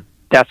lot, and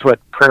that's what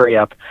Prairie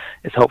Up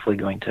is hopefully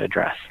going to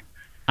address.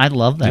 I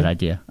love that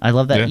idea. I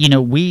love that.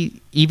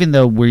 We, even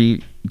though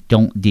we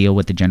don't deal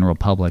with the general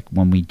public,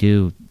 when we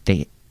do,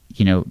 they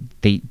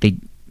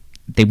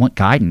want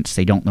guidance.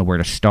 They don't know where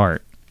to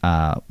start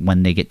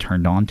when they get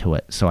turned on to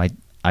it. So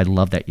I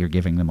love that you're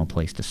giving them a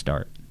place to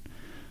start.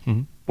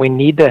 Mm-hmm. We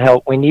need to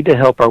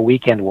help our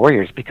weekend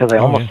warriors, because I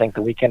almost think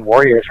the weekend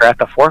warriors are at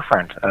the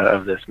forefront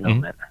of this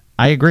movement.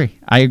 I agree,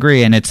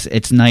 and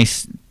it's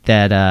nice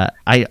that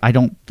I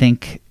don't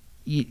think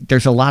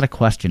there's a lot of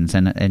questions,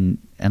 and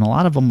a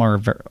lot of them are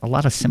a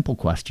lot of simple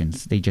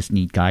questions. They just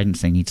need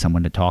guidance. They need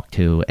someone to talk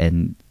to,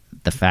 and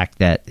the fact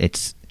that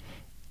it's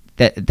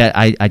that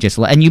I just,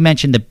 and you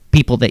mentioned the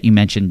people that you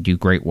mentioned do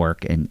great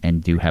work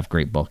and do have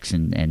great books,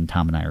 and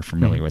Tom and I are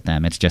familiar with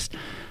them. It's just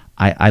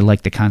I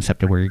like the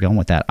concept of where you're going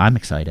with that. I'm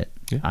excited.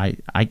 Yeah.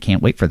 I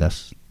can't wait for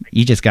this.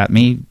 You just got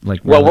me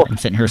like, I'm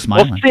sitting here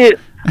smiling. We'll see.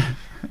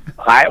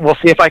 We'll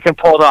see if I can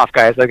pull it off,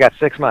 guys. I've got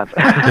 6 months.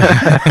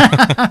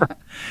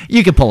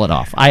 You can pull it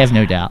off. I have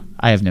no doubt.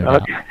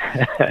 doubt.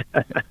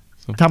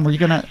 Tom, were you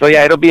gonna? So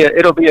yeah, it'll be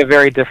a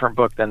very different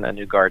book than the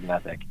New Garden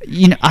Ethic.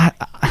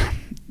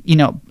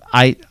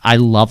 I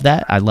love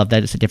that. I love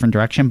that it's a different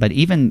direction. But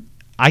even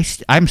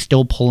I'm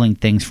still pulling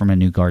things from a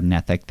New Garden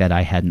Ethic that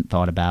I hadn't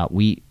thought about.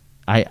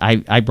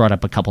 I brought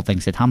up a couple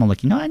things to Tom. I'm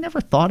like, I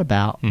never thought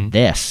about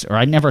this, or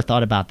I never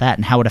thought about that,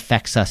 and how it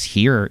affects us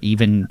here,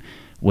 even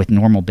with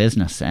normal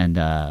business. And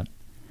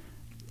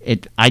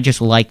I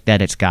just like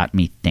that it's got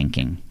me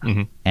thinking,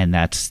 and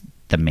that's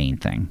the main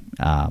thing.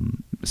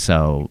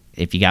 So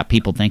if you got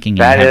people thinking and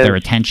you have their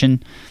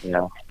attention,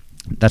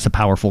 that's a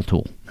powerful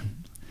tool.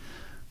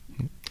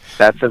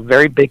 That's a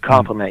very big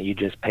compliment you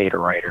just paid a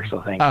writer, so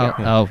thank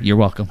you. Oh, you're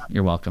welcome.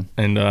 You're welcome.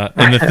 And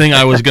the thing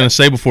I was going to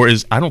say before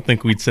is I don't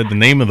think we'd said the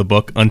name of the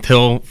book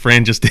until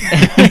Fran just did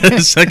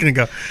a second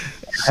ago.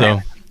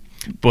 So,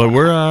 but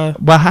we're...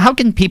 Well, how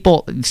can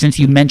people, since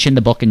you mentioned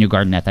the book in New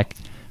Garden Ethic,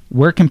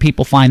 where can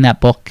people find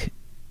that book?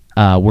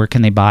 Where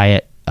can they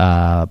buy it?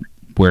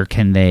 Where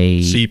can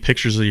they... See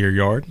pictures of your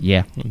yard?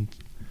 Yeah.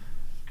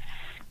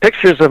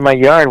 Pictures of my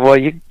yard? Well,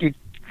 you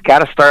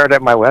got to start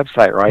at my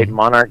website, right?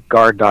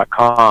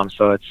 monarchgard.com.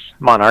 So it's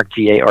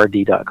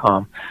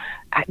monarchgard.com.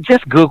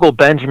 Just Google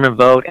Benjamin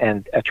Vogt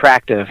and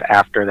attractive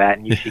after that,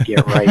 and you should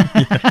get right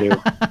to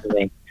the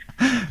link.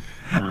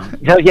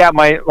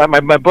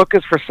 My book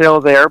is for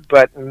sale there,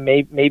 but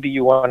maybe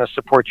you want to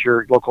support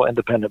your local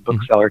independent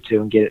bookseller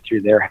too and get it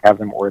through there. Have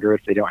them order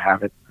if they don't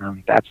have it.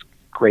 That's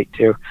great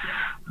too.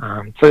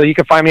 So you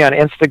can find me on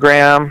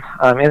Instagram.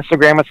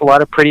 Instagram, it's a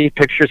lot of pretty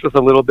pictures with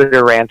a little bit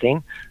of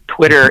ranting.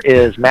 Twitter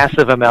is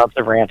massive amounts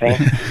of ranting.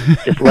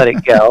 Just let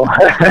it go.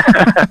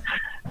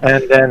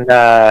 And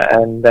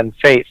then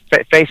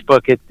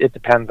Facebook, it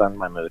depends on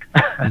my mood.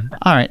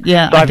 All right,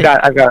 yeah. So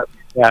I've got,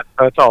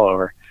 so it's all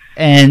over.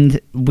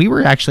 And we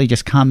were actually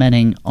just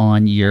commenting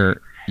on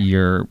your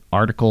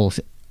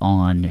articles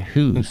on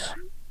Who's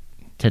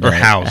today. Or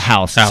House.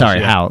 House. House,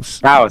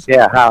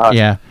 yeah. House.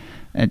 Yeah.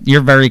 And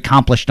you're very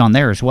accomplished on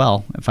there as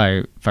well, if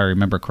I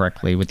remember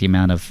correctly, with the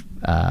amount of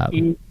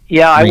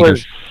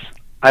readers.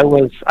 I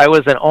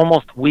was an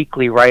almost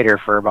weekly writer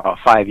for about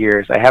 5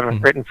 years. I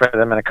haven't written for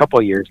them in a couple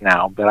of years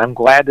now, but I'm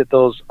glad that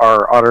those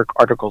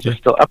articles are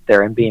still up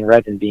there and being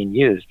read and being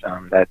used.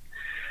 That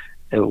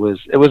it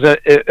was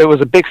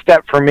a big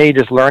step for me,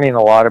 just learning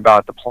a lot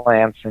about the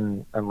plants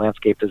and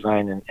landscape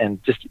design,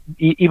 and just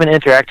even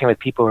interacting with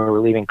people who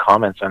were leaving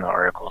comments on the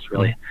articles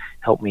really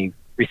helped me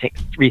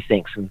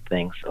rethink some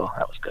things. So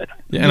that was good.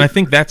 Yeah, and I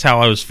think that's how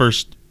I was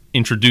first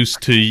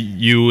introduced to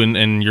you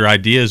and your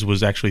ideas,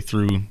 was actually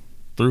through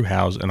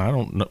House. And I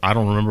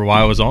don't remember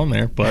why I was on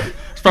there, but I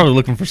was probably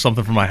looking for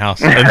something for my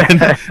house, and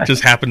then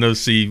just happened to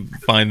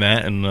find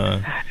that,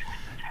 and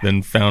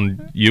then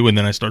found you, and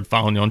then I started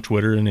following you on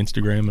Twitter and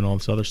Instagram and all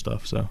this other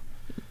stuff. So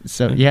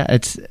yeah,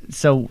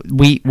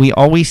 we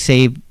always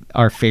save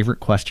our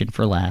favorite question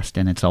for last,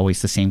 and it's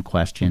always the same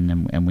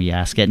question, and we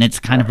ask it, and it's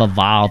kind of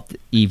evolved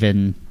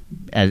even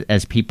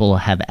as people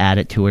have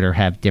added to it or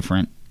have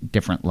different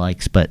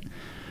likes. But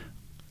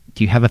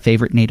do you have a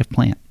favorite native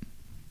plant?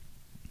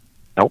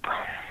 Nope.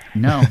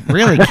 No,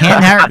 really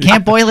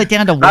can't boil it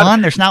down to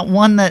one. There's not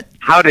one that.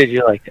 How did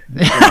you like it?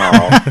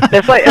 No.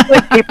 it's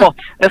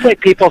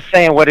like people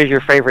saying, "What is your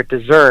favorite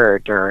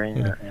dessert?" Or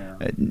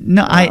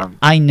no,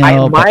 I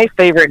know. My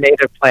favorite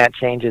native plant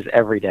changes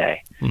every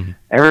day. Mm-hmm.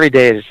 Every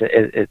day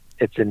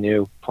it's a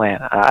new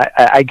plant.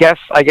 I guess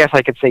I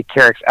could say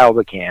Carex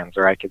albicans,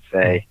 or I could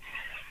say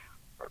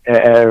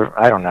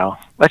I don't know.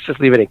 Let's just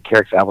leave it at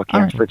Carex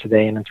albicans for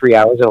today, and in 3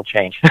 hours it'll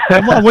change.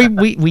 Well,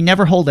 we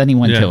never hold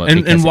anyone to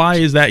it. And why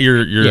is that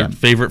your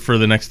favorite for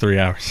the next 3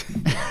 hours?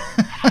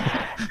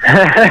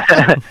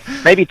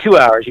 Maybe 2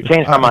 hours. You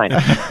changed my mind.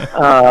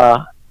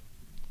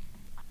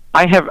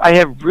 I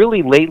have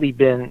really lately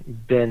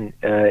been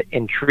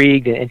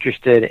intrigued and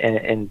interested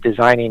in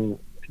designing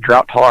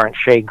drought-tolerant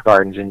shade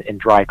gardens in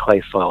dry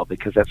clay soil,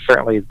 because that's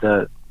certainly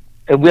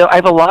I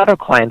have a lot of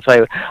clients.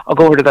 I'll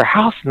go over to their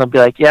house and they'll be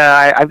like,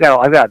 "Yeah, I've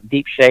got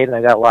deep shade and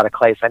I've got a lot of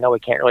clay, so I know we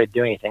can't really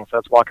do anything. So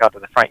let's walk out to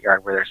the front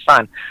yard where there's sun."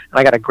 And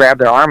I got to grab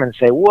their arm and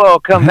say, "Whoa,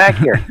 come back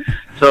here."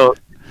 So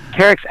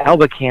Carex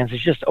albicans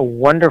is just a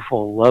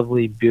wonderful,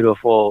 lovely,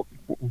 beautiful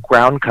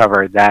ground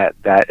cover that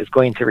is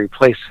going to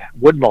replace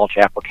wood mulch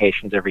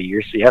applications every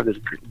year. So you have this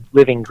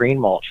living green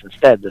mulch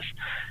instead.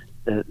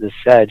 This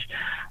sedge.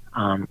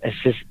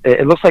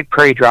 It looks like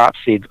prairie drop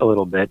seed a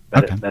little bit,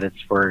 but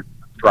it's for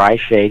dry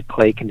shade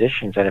clay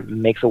conditions, and it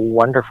makes a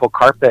wonderful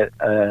carpet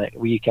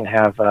where you can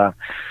have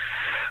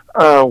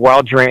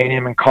wild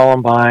geranium and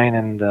columbine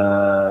and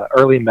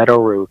early meadow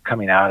rue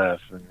coming out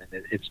of. And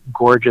it's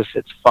gorgeous.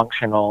 It's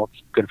functional.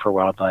 It's good for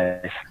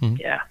wildlife. Mm-hmm.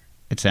 Yeah,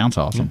 it sounds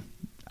awesome. Mm-hmm.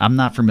 I'm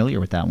not familiar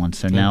with that one,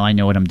 so now I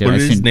know what I'm doing.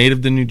 But it is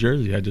native to New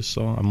Jersey. I just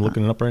saw. I'm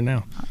looking it up right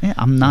now. Yeah,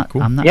 I'm not.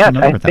 Cool. I'm not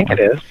familiar with that one. I think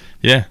it is.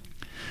 Yeah.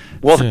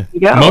 Well,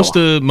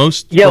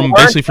 most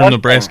basically from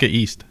Nebraska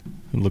east.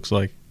 It looks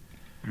like.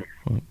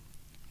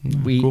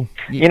 Cool.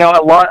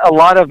 A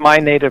lot of my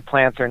native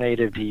plants are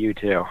native to you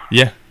too.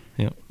 Yeah.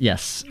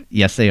 Yes,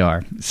 they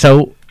are.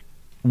 So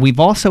we've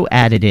also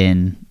added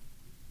in,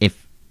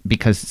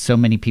 because so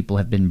many people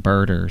have been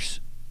birders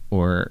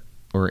or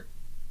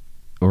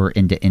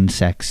into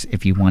insects,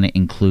 if you want to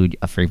include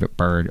a favorite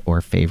bird or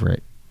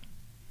favorite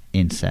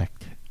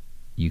insect,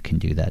 you can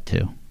do that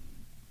too.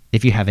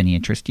 If you have any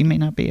interest, you may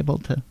not be able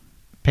to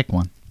pick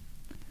one.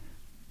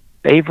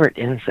 Favorite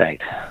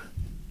insect.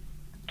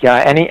 Yeah,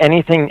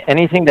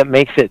 anything that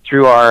makes it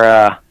through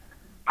our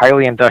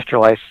highly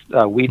industrialized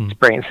weed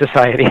spraying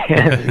society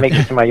makes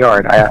it to my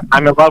yard.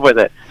 I'm in love with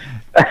it.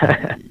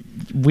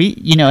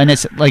 And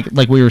it's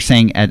like we were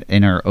saying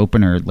in our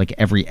opener, like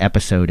every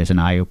episode is an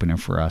eye opener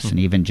for us, and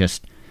even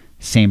just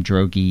Sam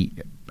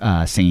Droege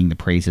singing the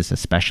praises of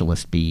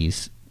specialist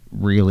bees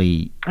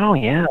really. Oh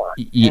yeah.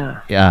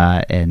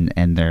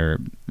 And their,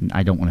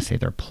 I don't want to say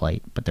their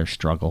plight, but their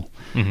struggle.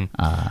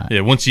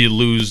 Mm-hmm. Once you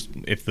lose,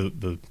 if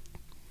the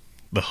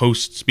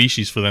host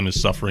species for them is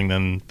suffering,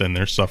 then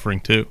they're suffering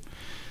too,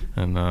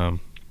 and the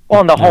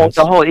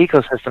whole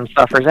ecosystem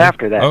suffers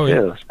after that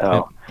too.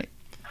 So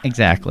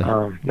exactly.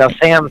 No,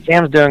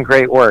 Sam's doing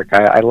great work.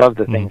 I love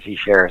the things he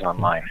shares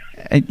online.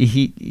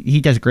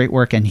 He does great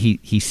work, and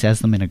he says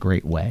them in a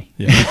great way.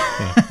 Yes.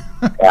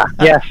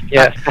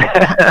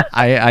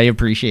 I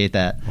appreciate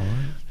that. All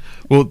right.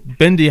 Well,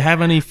 Ben, do you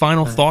have any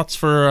final thoughts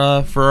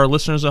for our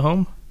listeners at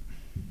home?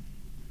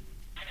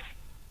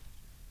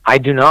 I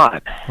do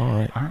not. All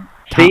right.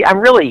 See, I'm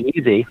really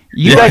easy.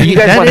 You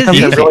guys want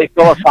something really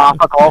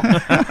philosophical.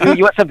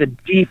 You want something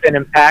deep and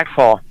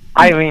impactful.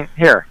 I mean,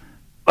 here,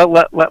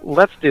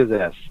 let's do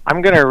this.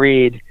 I'm going to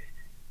read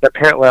the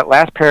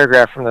last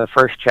paragraph from the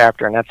first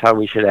chapter, and that's how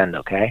we should end,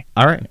 okay?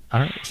 All right.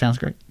 Sounds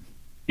great.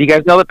 Do you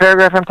guys know the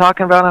paragraph I'm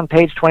talking about on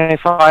page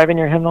 25 in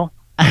your hymnal?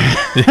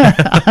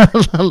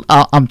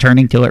 I'm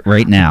turning to it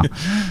right now.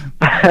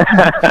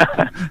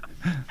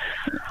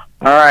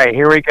 All right,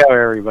 here we go,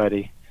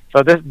 everybody.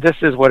 So this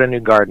is what a new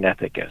garden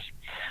ethic is.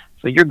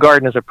 So your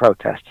garden is a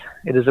protest.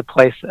 It is a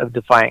place of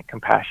defiant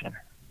compassion.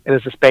 It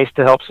is a space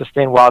to help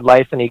sustain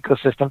wildlife and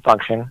ecosystem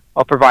function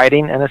while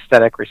providing an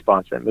aesthetic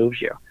response that moves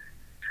you.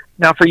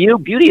 Now, for you,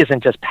 beauty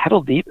isn't just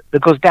pedal deep.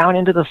 It goes down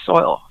into the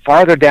soil,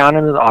 farther down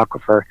into the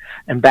aquifer,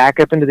 and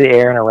back up into the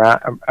air and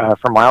around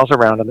for miles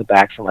around on the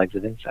backs and legs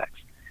of insects.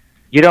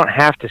 You don't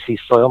have to see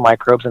soil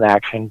microbes in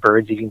action,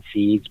 birds eating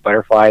seeds,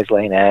 butterflies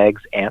laying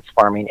eggs, ants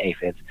farming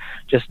aphids.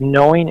 Just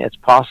knowing it's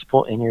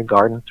possible in your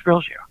garden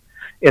thrills you.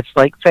 It's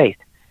like faith,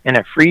 and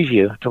it frees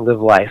you to live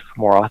life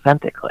more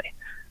authentically.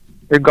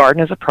 Your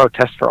garden is a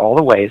protest for all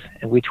the ways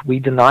in which we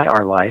deny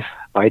our life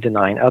by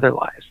denying other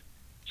lives.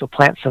 So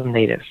plant some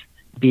natives.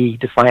 Be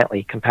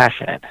defiantly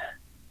compassionate.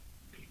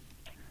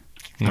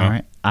 All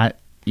right.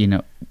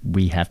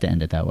 We have to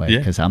end it that way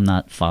because I'm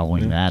not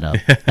following that up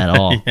at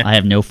all. I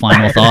have no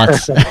final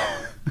thoughts.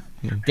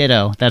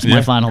 Ditto. That's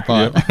my final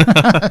thought.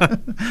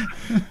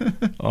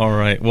 All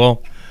right.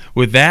 Well,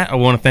 with that, I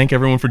want to thank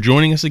everyone for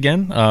joining us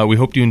again. We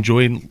hope you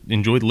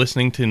enjoyed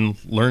listening to and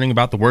learning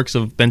about the works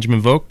of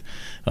Benjamin Vogt.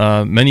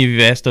 Many of you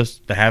have asked us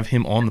to have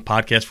him on the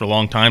podcast for a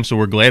long time, so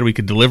we're glad we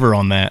could deliver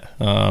on that.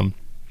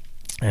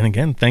 And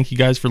again, thank you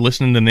guys for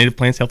listening to Native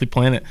Plants, Healthy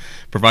Planet,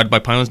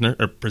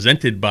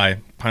 presented by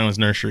Pinelands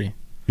Nursery.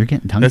 You're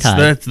getting tongue-tied.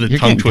 That's the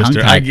tongue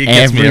twister. It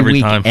gets me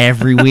every time.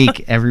 Every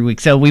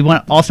week. So we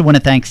also want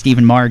to thank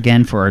Stephen Marr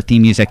again for our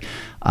theme music.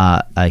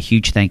 A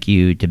huge thank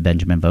you to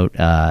Benjamin Vogt.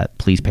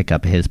 Please pick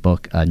up his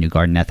book, New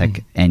Garden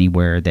Ethic,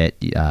 anywhere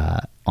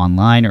that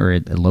online or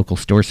at a local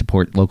store.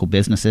 Support local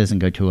businesses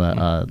and go to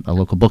a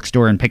local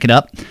bookstore and pick it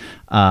up.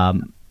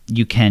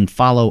 You can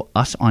follow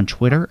us on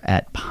Twitter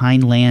at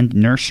Pineland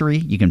Nursery.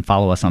 You can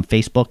follow us on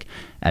Facebook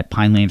at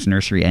Pinelands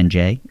Nursery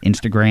NJ,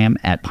 Instagram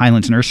at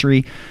Pinelands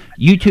Nursery,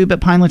 YouTube at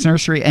Pinelands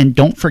Nursery, and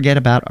don't forget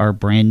about our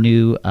brand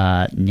new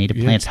Native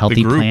Plants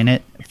Healthy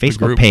Planet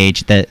Facebook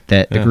page.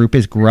 The group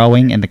is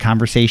growing, and the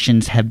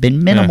conversations have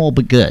been minimal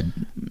but good.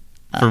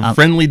 For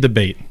friendly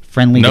debate.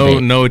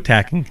 Debate. No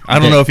attacking. I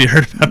don't know if you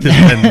heard about this,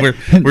 Ben.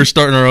 We're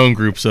starting our own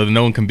group, so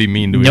no one can be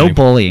mean to me. No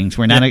bullying.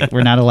 We're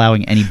not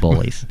allowing any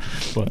bullies.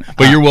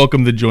 But you're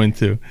welcome to join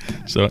too.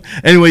 So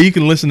anyway, you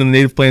can listen to the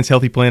Native Plants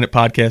Healthy Planet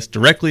podcast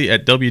directly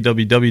at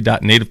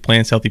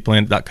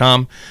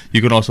www.nativeplantshealthyplanet.com.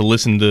 You can also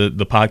listen to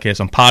the podcast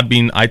on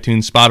Podbean,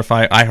 iTunes,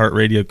 Spotify,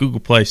 iHeartRadio,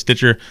 Google Play,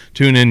 Stitcher,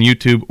 TuneIn,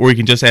 YouTube, or you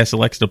can just ask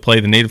Alexa to play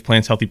the Native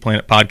Plants Healthy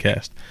Planet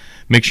podcast.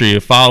 Make sure you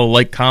follow,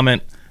 like,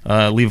 comment,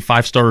 leave a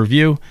 5-star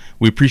review.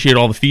 We appreciate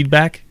all the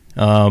feedback.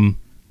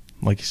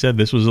 Like you said,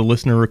 this was a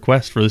listener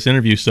request for this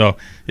interview, so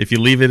if you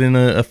leave it in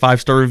a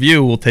 5-star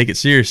review, we'll take it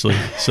seriously.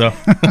 So,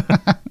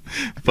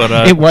 but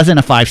it wasn't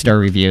a 5-star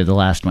review, the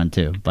last one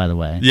too, by the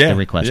way. The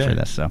request for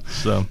this.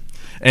 So.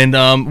 And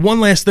one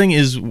last thing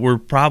is, we're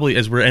probably,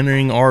 as we're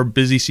entering our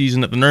busy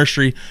season at the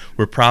nursery,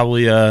 we're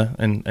probably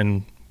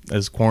and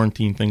as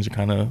quarantine things are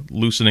kind of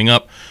loosening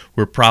up,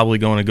 we're probably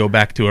going to go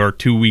back to our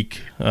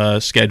 2-week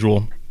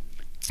schedule.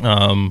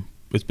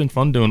 It's been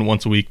fun doing it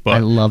once a week,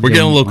 but we're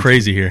getting a little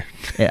crazy here.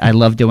 I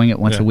love doing it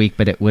once a week,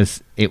 but it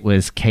was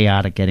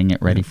chaotic getting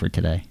it ready for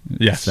today.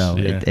 Yes. So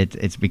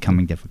it's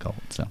becoming difficult.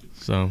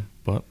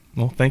 But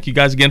thank you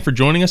guys again for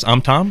joining us.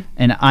 I'm Tom.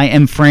 And I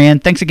am Fran.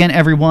 Thanks again,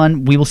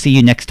 everyone. We will see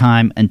you next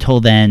time. Until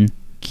then,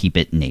 keep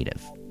it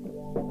native.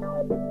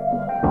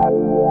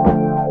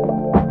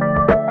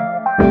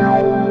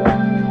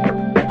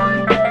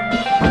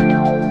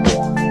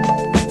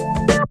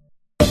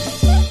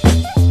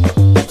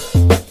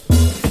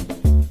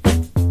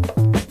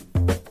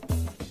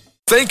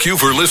 Thank you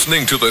for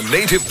listening to the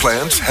Native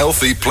Plants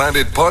Healthy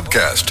Planet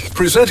podcast,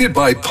 presented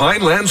by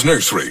Pinelands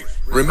Nursery.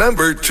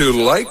 Remember to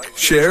like,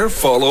 share,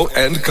 follow,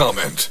 and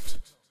comment.